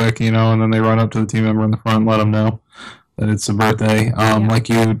real quick, and then they run up to the team member in the front and let them know that it's a birthday. Like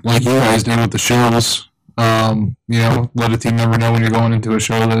you guys do with the shows. Let a team member know when you're going into a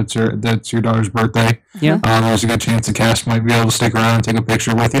show that's your daughter's birthday. Yeah. There's a good chance the cast might be able to stick around and take a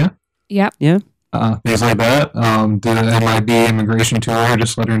picture with you. Yep. Yeah. Things like that. Do the MIB immigration tour.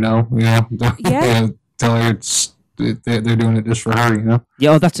 Just let her know. Tell her they're doing it just for her.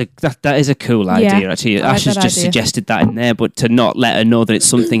 Yeah, that is a cool idea. Actually, Ash has just suggested that in there, but to not let her know that it's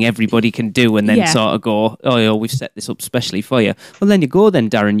something everybody can do, and then sort of go, we've set this up specially for you. Well, then you go,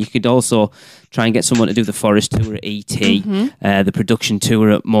 Darren. You could also try and get someone to do the forest tour at ET, the production tour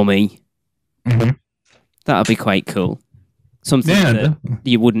at Mummy. Mm-hmm. That'd be quite cool. Something that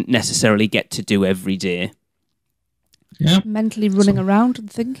you wouldn't necessarily get to do every day. Yeah. Mentally running around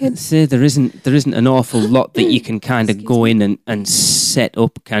and thinking. See, there isn't an awful lot that you can kind of go in and set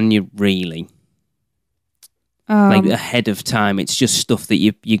up, can you, really? Like ahead of time. It's just stuff that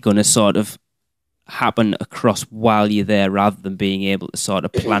you're going to sort of happen across while you're there rather than being able to sort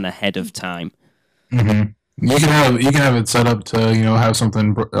of plan ahead of time. Mm-hmm. You can have it set up to have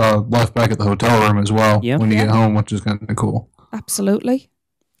something left back at the hotel room as well when you get home, which is kind of cool. Absolutely.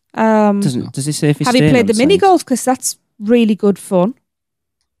 Does he say if he's have you played the mini golf? Because that's really good fun.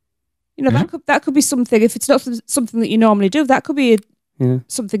 That could be something. If it's not something that you normally do, that could be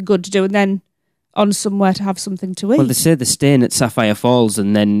something good to do, and then on somewhere to have something to eat. Well, they say they're staying at Sapphire Falls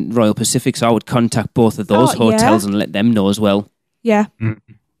and then Royal Pacific, so I would contact both of those hotels and let them know as well. Yeah.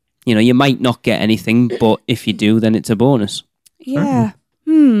 You might not get anything, but if you do, then it's a bonus. Yeah.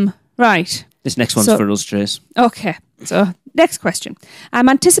 Right. This next one's for us, Trace. Okay. So, next question. I'm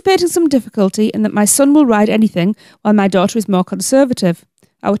anticipating some difficulty in that my son will ride anything while my daughter is more conservative.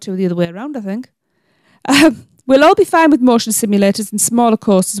 Our two are the other way around, I think. We'll all be fine with motion simulators and smaller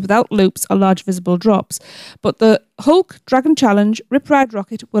coasters without loops or large visible drops. But the Hulk, Dragon Challenge, Rip Ride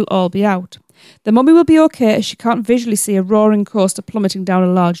Rocket will all be out. The mummy will be okay as she can't visually see a roaring coaster plummeting down a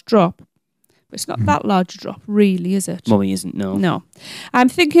large drop. But it's not that large a drop, really, is it? Mummy isn't, no. No. I'm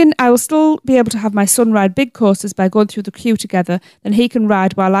thinking I will still be able to have my son ride big coasters by going through the queue together, then he can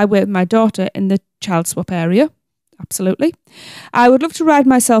ride while I wait with my daughter in the child swap area. Absolutely. I would love to ride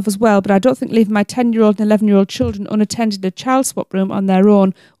myself as well, but I don't think leaving my 10-year-old and 11-year-old children unattended in a child swap room on their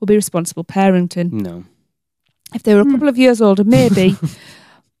own will be responsible parenting. No. If they were a couple of years older, maybe,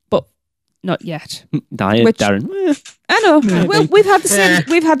 but not yet. Darren. I know. Well, we've had the same.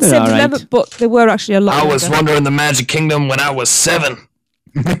 We've had the same dilemma, but they were actually a lot. I was wandering the Magic Kingdom when I was 7.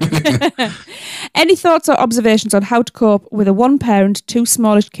 Any thoughts or observations on how to cope with a one-parent, two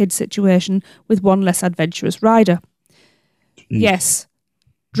smallish kids situation with one less adventurous rider? Yes,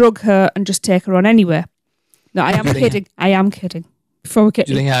 drug her and just take her on anywhere. No, I am kidding. I am kidding. Before we get,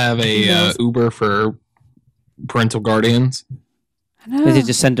 do you think I have a Uber for parental guardians? They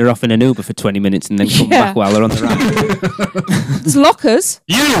just send her off in an Uber for 20 minutes and then come back while they're on the ride. There's lockers.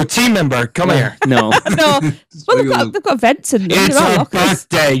 You, team member, come here. No. No. Well, they've got vents in them. It's our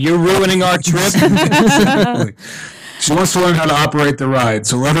birthday. You're ruining our trip. She wants to learn how to operate the ride,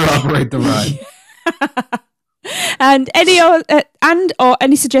 so let her operate the ride. And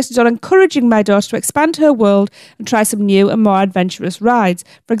any suggestions on encouraging my daughter to expand her world and try some new and more adventurous rides.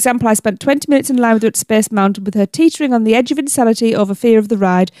 For example, I spent 20 minutes in line with her at Space Mountain with her teetering on the edge of insanity over fear of the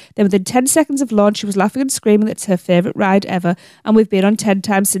ride. Then within 10 seconds of launch, she was laughing and screaming that it's her favourite ride ever, and we've been on 10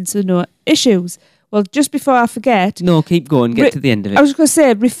 times since with no issues. Well, just before I forget... No, keep going. Get to the end of it. I was going to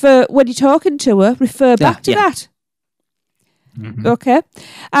say, when you're talking to her, refer back to that. Mm-hmm. Okay.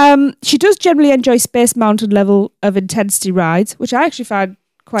 She does generally enjoy Space Mountain level of intensity rides, which I actually find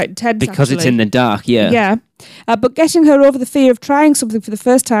quite intense. Because it's actually. in the dark, yeah. Yeah. But getting her over the fear of trying something for the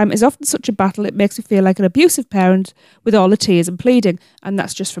first time is often such a battle it makes me feel like an abusive parent with all the tears and pleading. And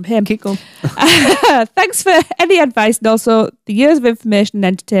that's just from him. Keep going. Thanks for any advice and also the years of information and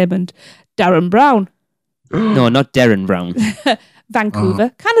entertainment. Darren Brown. No, not Darren Brown.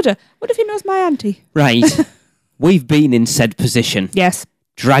 Vancouver, Canada. What if he knows my auntie? Right. We've been in said position. Yes.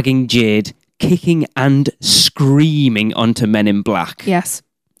 Dragging Jade, kicking and screaming onto Men in Black. Yes.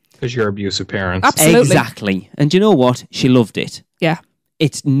 Because you're abusive parents. Absolutely. Exactly. And you know what? She loved it. Yeah.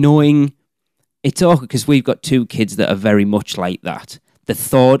 It's knowing... It's awkward because we've got two kids that are very much like that. The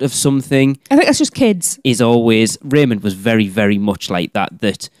thought of something... I think that's just kids. ...is always... Raymond was very, very much like that.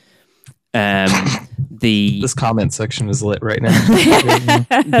 That This comment section is lit right now.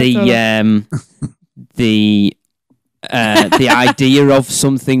 The idea of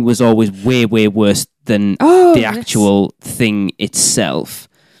something was always way, way worse than the actual thing itself.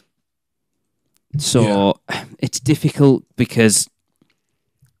 So it's difficult because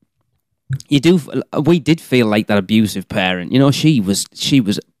we did feel like that abusive parent. You know, she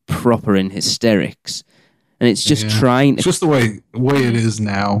was proper in hysterics, and it's just trying. It's just the way it is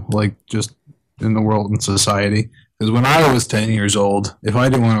now, like just in the world and society. Because when I was 10 years old, if I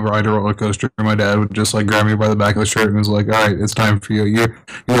didn't want to ride a roller coaster, my dad would just like grab me by the back of the shirt and was like, "All right, it's time for you. You're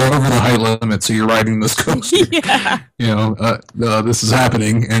over the height limit, so you're riding this coaster. You know, this is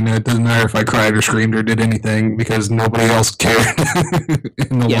happening, and it doesn't matter if I cried or screamed or did anything because nobody else cared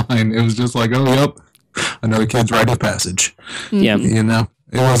in the line. It was just like, oh, yep, another kid's rite of passage. Yeah, you know."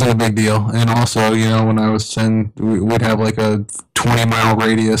 It wasn't a big deal. And also, you know, when I was 10, we'd have like a 20-mile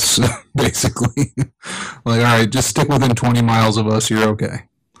radius, basically. Like, all right, just stick within 20 miles of us, you're okay.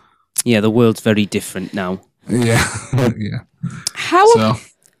 Yeah, the world's very different now. Yeah, yeah.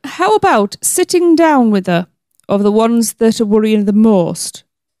 How about sitting down with her of the ones that are worrying the most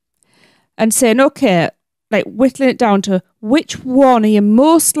and saying, okay, like whittling it down to which one are you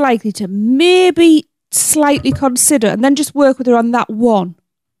most likely to maybe slightly consider, and then just work with her on that one.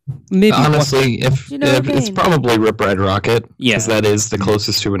 Maybe honestly, if it's probably Rip Ride Rocket, because that is the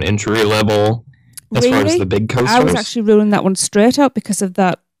closest to an injury level as far as the big coasters. I was actually ruling that one straight out because of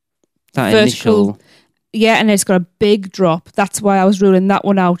that initial. Yeah, and it's got a big drop. That's why I was ruling that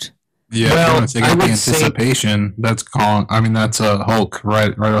one out. Yeah, well, if you want to take the anticipation, that's Hulk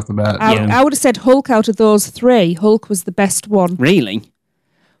right off the bat. I would have said Hulk out of those three. Hulk was the best one. Really?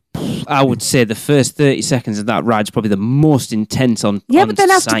 I would say the first 30 seconds of that ride's probably the most intense on but then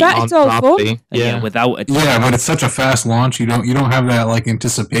after that it's all fun. Yeah, without it. Yeah, but it's such a fast launch. You don't have that like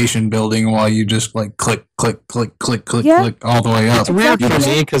anticipation building while you just like click all the way up. It's weird for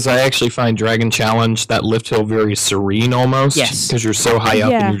me because I actually find Dragon Challenge, that lift hill, very serene almost. Yes, because you're so high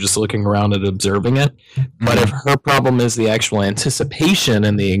up and you're just looking around and observing it. But if her problem is the actual anticipation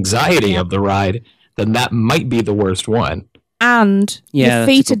and the anxiety of the ride, then that might be the worst one. And your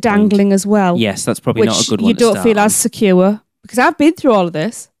feet are dangling as well. Yes, that's probably not a good one. You don't feel as secure because I've been through all of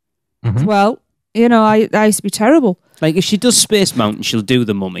this. Mm-hmm. Well, you know, I used to be terrible. Like if she does Space Mountain, she'll do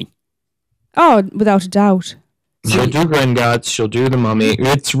the Mummy. Oh, without a doubt. She'll do Gringotts, she'll do the Mummy.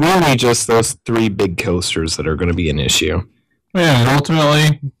 It's really just those three big coasters that are going to be an issue. Yeah, and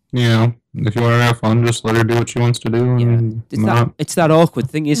ultimately, you know, if you want to have fun, just let her do what she wants to do. It's that awkward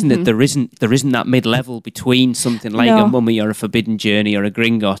thing, isn't it? There isn't that mid-level between something like a Mummy or a Forbidden Journey or a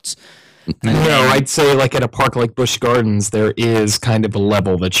Gringotts. No, I'd say like at a park like Busch Gardens, there is kind of a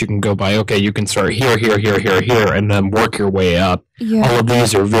level that you can go by. Okay, you can start here, and then work your way up. Yeah. All of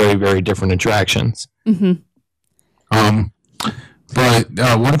these are very, very different attractions. Mm-hmm.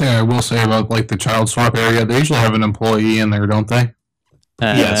 But one thing I will say about like the child swap area, they usually have an employee in there, don't they?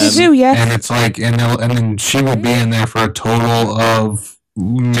 Yes, they do. Yeah, and it's like, and then she would be in there for a total of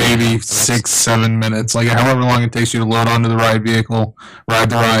maybe 6-7 minutes, like however long it takes you to load onto the ride vehicle, ride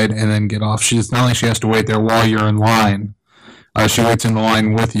the ride, and then get off. She's not only she has to wait there while you're in line. She waits in the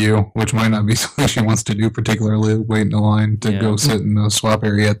line with you, which might not be something she wants to do, particularly wait in the line to go sit in the swap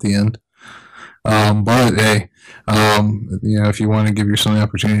area at the end. But hey, you know, if you want to give yourself the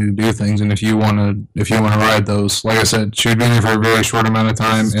opportunity to do things, and if you want to ride those, like I said, she would be there for a very short amount of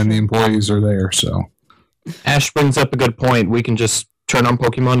time, and the employees are there. So, Ash brings up a good point. We can just turn on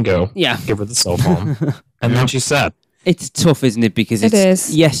Pokemon Go. Yeah, give her the cell phone, and then she's set. It's tough, isn't it? Because it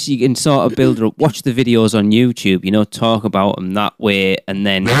is. Yes, you can sort of build her up. Watch the videos on YouTube. You know, talk about them that way, and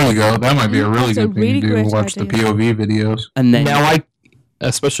then there you go. That might be a really good thing to do. Watch the POV videos, and then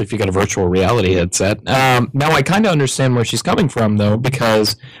especially if you got a virtual reality headset. Now, I kind of understand where she's coming from, though,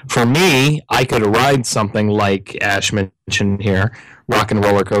 because for me, I could ride something like Ash mentioned here, Rock and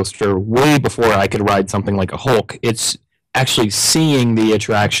Roller Coaster, way before I could ride something like a Hulk. It's actually seeing the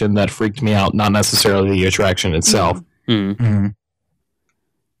attraction that freaked me out, not necessarily the attraction itself. Mm-hmm.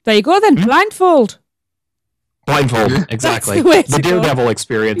 There you go then, blindfold. Blindfold, exactly. That's the way to Daredevil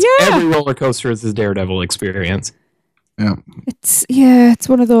experience. Yeah. Every roller coaster is the Daredevil experience. Yeah. It's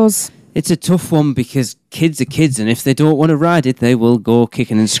one of those. It's a tough one because kids are kids, and if they don't want to ride it, they will go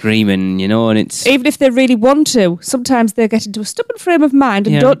kicking and screaming, and it's... Even if they really want to, sometimes they get into a stubborn frame of mind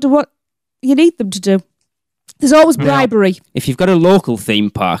and don't do what you need them to do. There's always bribery. If you've got a local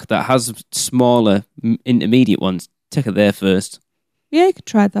theme park that has smaller, intermediate ones, take it there first. Yeah, you could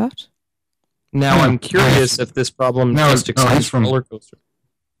try that. Now, I'm curious if this problem just extends from roller coaster.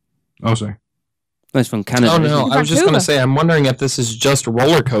 Oh, sorry. That's from Canada. Oh, no, I was just going to say, I'm wondering if this is just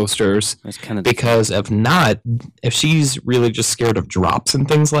roller coasters. That's Canada. Because if not, if she's really just scared of drops and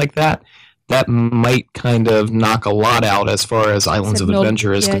things like that, that might kind of knock a lot out as far as Islands of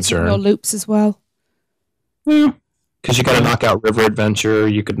Adventure is concerned. No loops as well. Because you got to knock out River Adventure,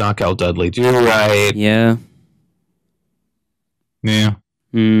 you could knock out Dudley Do-Right. Yeah. Yeah.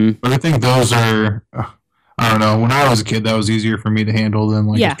 But I think those are... I don't know. When I was a kid, that was easier for me to handle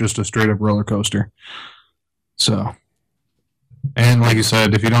than just a straight up roller coaster. So, and like you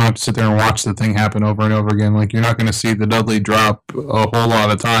said, if you don't have to sit there and watch the thing happen over and over again, you're not going to see the Dudley drop a whole lot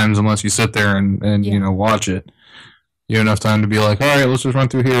of times unless you sit there and watch it. You have enough time to be like, all right, let's just run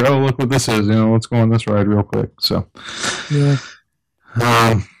through here. Oh, look what this is. Let's go on this ride real quick. So, yeah,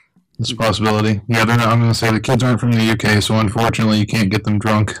 it's a possibility. Yeah, I'm going to say the kids aren't from the UK, so unfortunately, you can't get them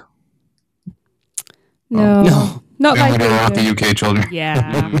drunk. No. Not like the UK children.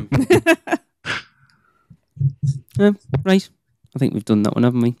 Yeah. Right. I think we've done that one,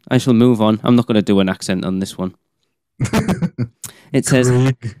 haven't we? I shall move on. I'm not going to do an accent on this one. It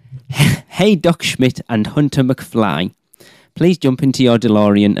says, "Hey, Doc Schmidt and Hunter McFly. Please jump into your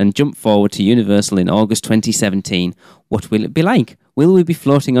DeLorean and jump forward to Universal in August 2017. What will it be like? Will we be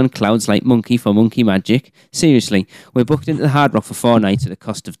floating on clouds like Monkey for Monkey Magic? Seriously, we're booked into the Hard Rock for 4 nights at a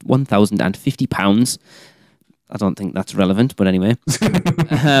cost of £1,050. I don't think that's relevant, but anyway.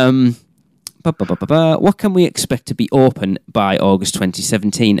 What can we expect to be open by August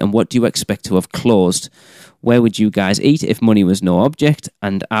 2017, and what do you expect to have closed? Where would you guys eat if money was no object?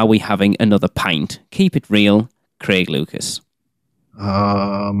 And are we having another pint? Keep it real, Craig Lucas."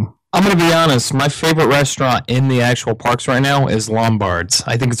 I'm going to be honest. My favorite restaurant in the actual parks right now is Lombard's.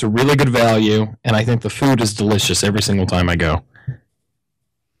 I think it's a really good value, and I think the food is delicious every single time I go.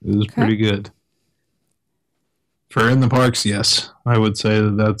 It is pretty good. For in the parks, yes. I would say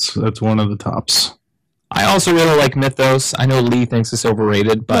that's one of the tops. I also really like Mythos. I know Lee thinks it's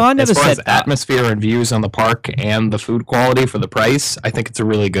overrated, but as far as atmosphere and views on the park and the food quality for the price, I think it's a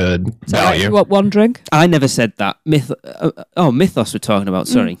really good value. What, one drink? I never said that. Mythos we're talking about,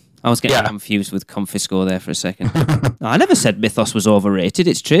 sorry. I was getting confused with Confisco there for a second. No, I never said Mythos was overrated.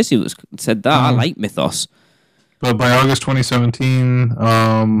 It's Tracy who said that. I like Mythos. But by August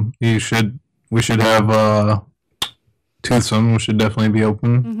 2017, we should have Toothsome, which should definitely be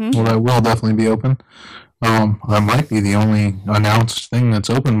open. Mm-hmm. Well, that will definitely be open. That might be the only announced thing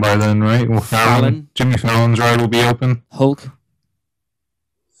that's open by then, right? Well, Jimmy Fallon's ride will be open. Hulk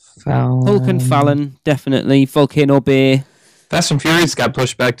and Fallon, definitely. Volcano Bay. Fast and Furious got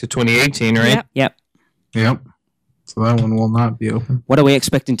pushed back to 2018, right? Yep. So that one will not be open. What are we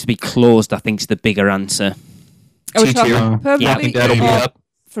expecting to be closed, I think, is the bigger answer. Are we talking permanently that'll be up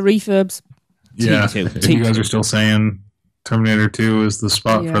for refurbs? Yeah. If you guys are still saying Terminator 2 is the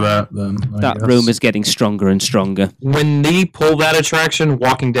spot for that, then that room is getting stronger and stronger. When they pull that attraction,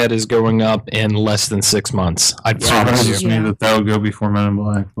 Walking Dead is going up in less than 6 months. I'd promise you that would go before Men in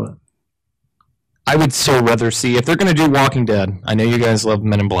Black, but I would still rather see, if they're going to do Walking Dead, I know you guys love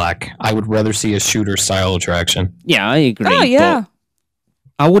Men in Black, I would rather see a shooter-style attraction. Yeah, I agree. Oh, yeah.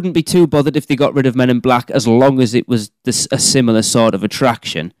 I wouldn't be too bothered if they got rid of Men in Black as long as it was a similar sort of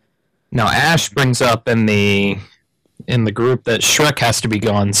attraction. Now, Ash brings up in the group that Shrek has to be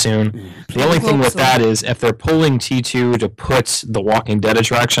gone soon. The only thing with that is if they're pulling T2 to put the Walking Dead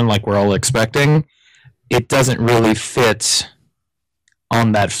attraction like we're all expecting, it doesn't really fit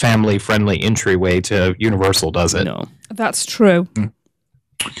on that family-friendly entryway to Universal, does it? No. That's true.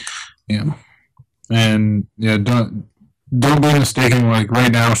 Yeah. And don't be mistaken, right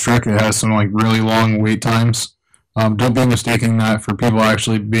now Shrek has some really long wait times. Don't be mistaking that for people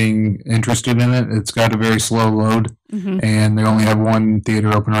actually being interested in it. It's got a very slow load, and they only have one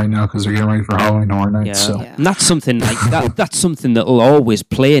theater open right now because they're getting ready for Halloween Horror Nights. And that's something that. That's something that will always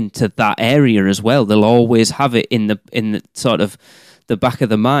play into that area as well. They'll always have it in the sort of the back of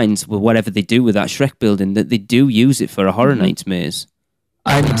the minds with whatever they do with that Shrek building, that they do use it for a Horror Nights maze.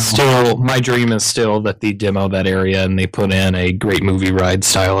 My dream is still that they demo that area and they put in a great movie ride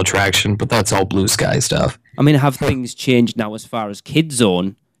style attraction, but that's all blue sky stuff. I mean, have things changed now as far as Kid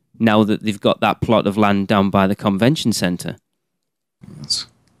Zone, now that they've got that plot of land down by the convention centre? That's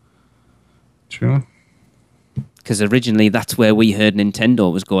true. Because originally that's where we heard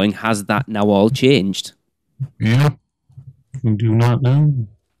Nintendo was going. Has that now all changed? Yeah. I do not know.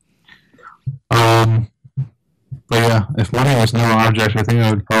 But yeah, if money was no object, I think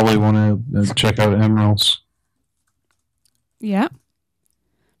I would probably want to check out Emeralds. Yeah.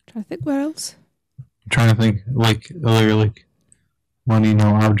 Trying to think where else. I'm trying to think other money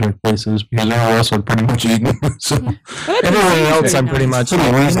no object places, because everywhere else I've pretty much eaten. So everywhere else I'm pretty much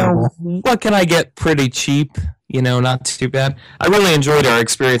reasonable. What can I get pretty cheap? Not too bad. I really enjoyed our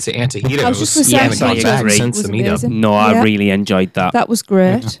experience at Antojitos. Yeah, haven't gone back since the meetup. No, I really enjoyed that. That was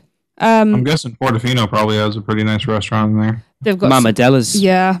great. Yeah. I'm guessing Portofino probably has a pretty nice restaurant in there. They've got Mama Della's.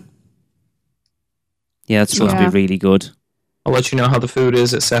 Yeah. Yeah, it's supposed to be really good. I'll let you know how the food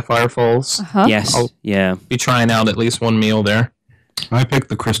is at Sapphire Falls. Uh-huh. Yes, I'll be trying out at least one meal there. I picked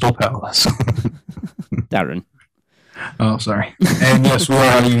the Crystal Palace. Darren. Oh, sorry. And yes, we're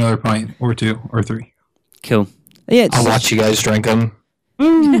having another pint, or 2, or 3. Cool. Yeah, I'll watch you guys drink them.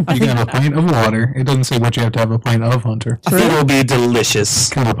 You can have a pint of water. It doesn't say what you have to have a pint of, Hunter. I think it'll be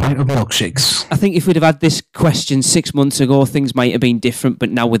delicious. Kind of a pint of milkshakes. I think if we'd have had this question 6 months ago, things might have been different. But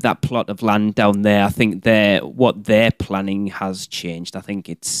now with that plot of land down there, I think what they're planning has changed. I think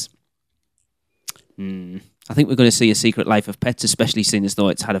it's... I think we're going to see a Secret Life of Pets, especially seeing as though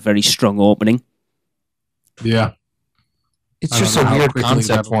it's had a very strong opening. Yeah. It's just a weird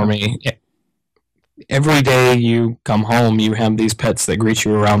concept for me. Every day you come home, you have these pets that greet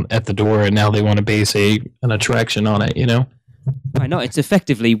you around at the door, and now they want to base an attraction on it, I know, it's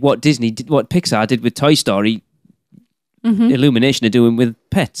effectively what Pixar did with Toy Story, Illumination are doing with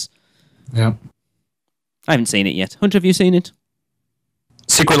pets. Yeah. I haven't seen it yet. Hunter, have you seen it?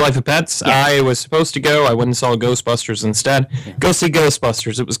 Secret Life of Pets? Yeah. I was supposed to go. I went and saw Ghostbusters instead. Yeah. Go see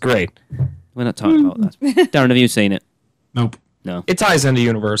Ghostbusters. It was great. We're not talking about that. Darren, have you seen it? Nope. No. It ties into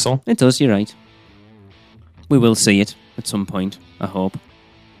Universal. It does, you're right. We will see it at some point, I hope.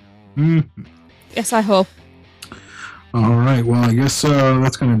 Yes, I hope. All right, well, I guess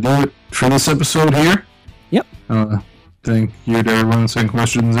that's going to do it for this episode here. Yep. Thank you to everyone sending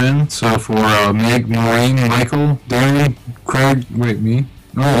questions in. So for Meg, Maureen, Michael, Darren, Craig, me?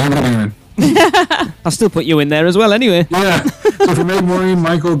 No, Darren. I'll still put you in there as well anyway. Yeah. So for Meg, Maureen,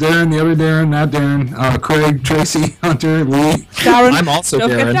 Michael, Darren, the other Darren, not Darren, Craig, Tracy, Hunter, Lee. Darren. I'm also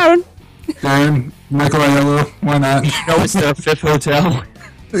Darren. Darren. Darren, Michael Aiello, why not? It's the Fifth Hotel.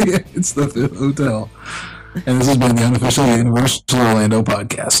 Yeah, it's the Fifth Hotel. And this has been the Unofficial Universal Orlando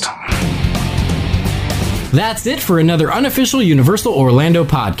podcast. That's it for another Unofficial Universal Orlando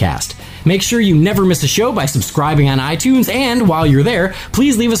podcast. Make sure you never miss a show by subscribing on iTunes, and while you're there,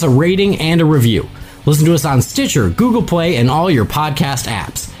 please leave us a rating and a review. Listen to us on Stitcher, Google Play, and all your podcast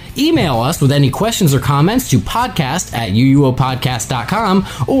apps. Email us with any questions or comments to podcast@uuopodcast.com,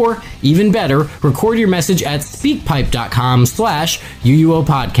 or even better, record your message at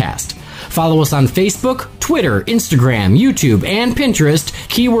speakpipe.com/uuopodcast. Follow us on Facebook, Twitter, Instagram, YouTube, and Pinterest,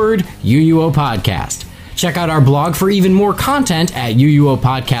 keyword UUO Podcast. Check out our blog for even more content at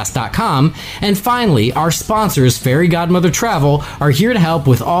uuopodcast.com. And finally, our sponsors, Fairy Godmother Travel, are here to help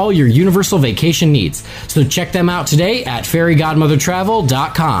with all your Universal vacation needs. So check them out today at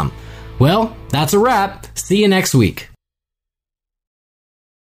fairygodmothertravel.com. Well, that's a wrap. See you next week.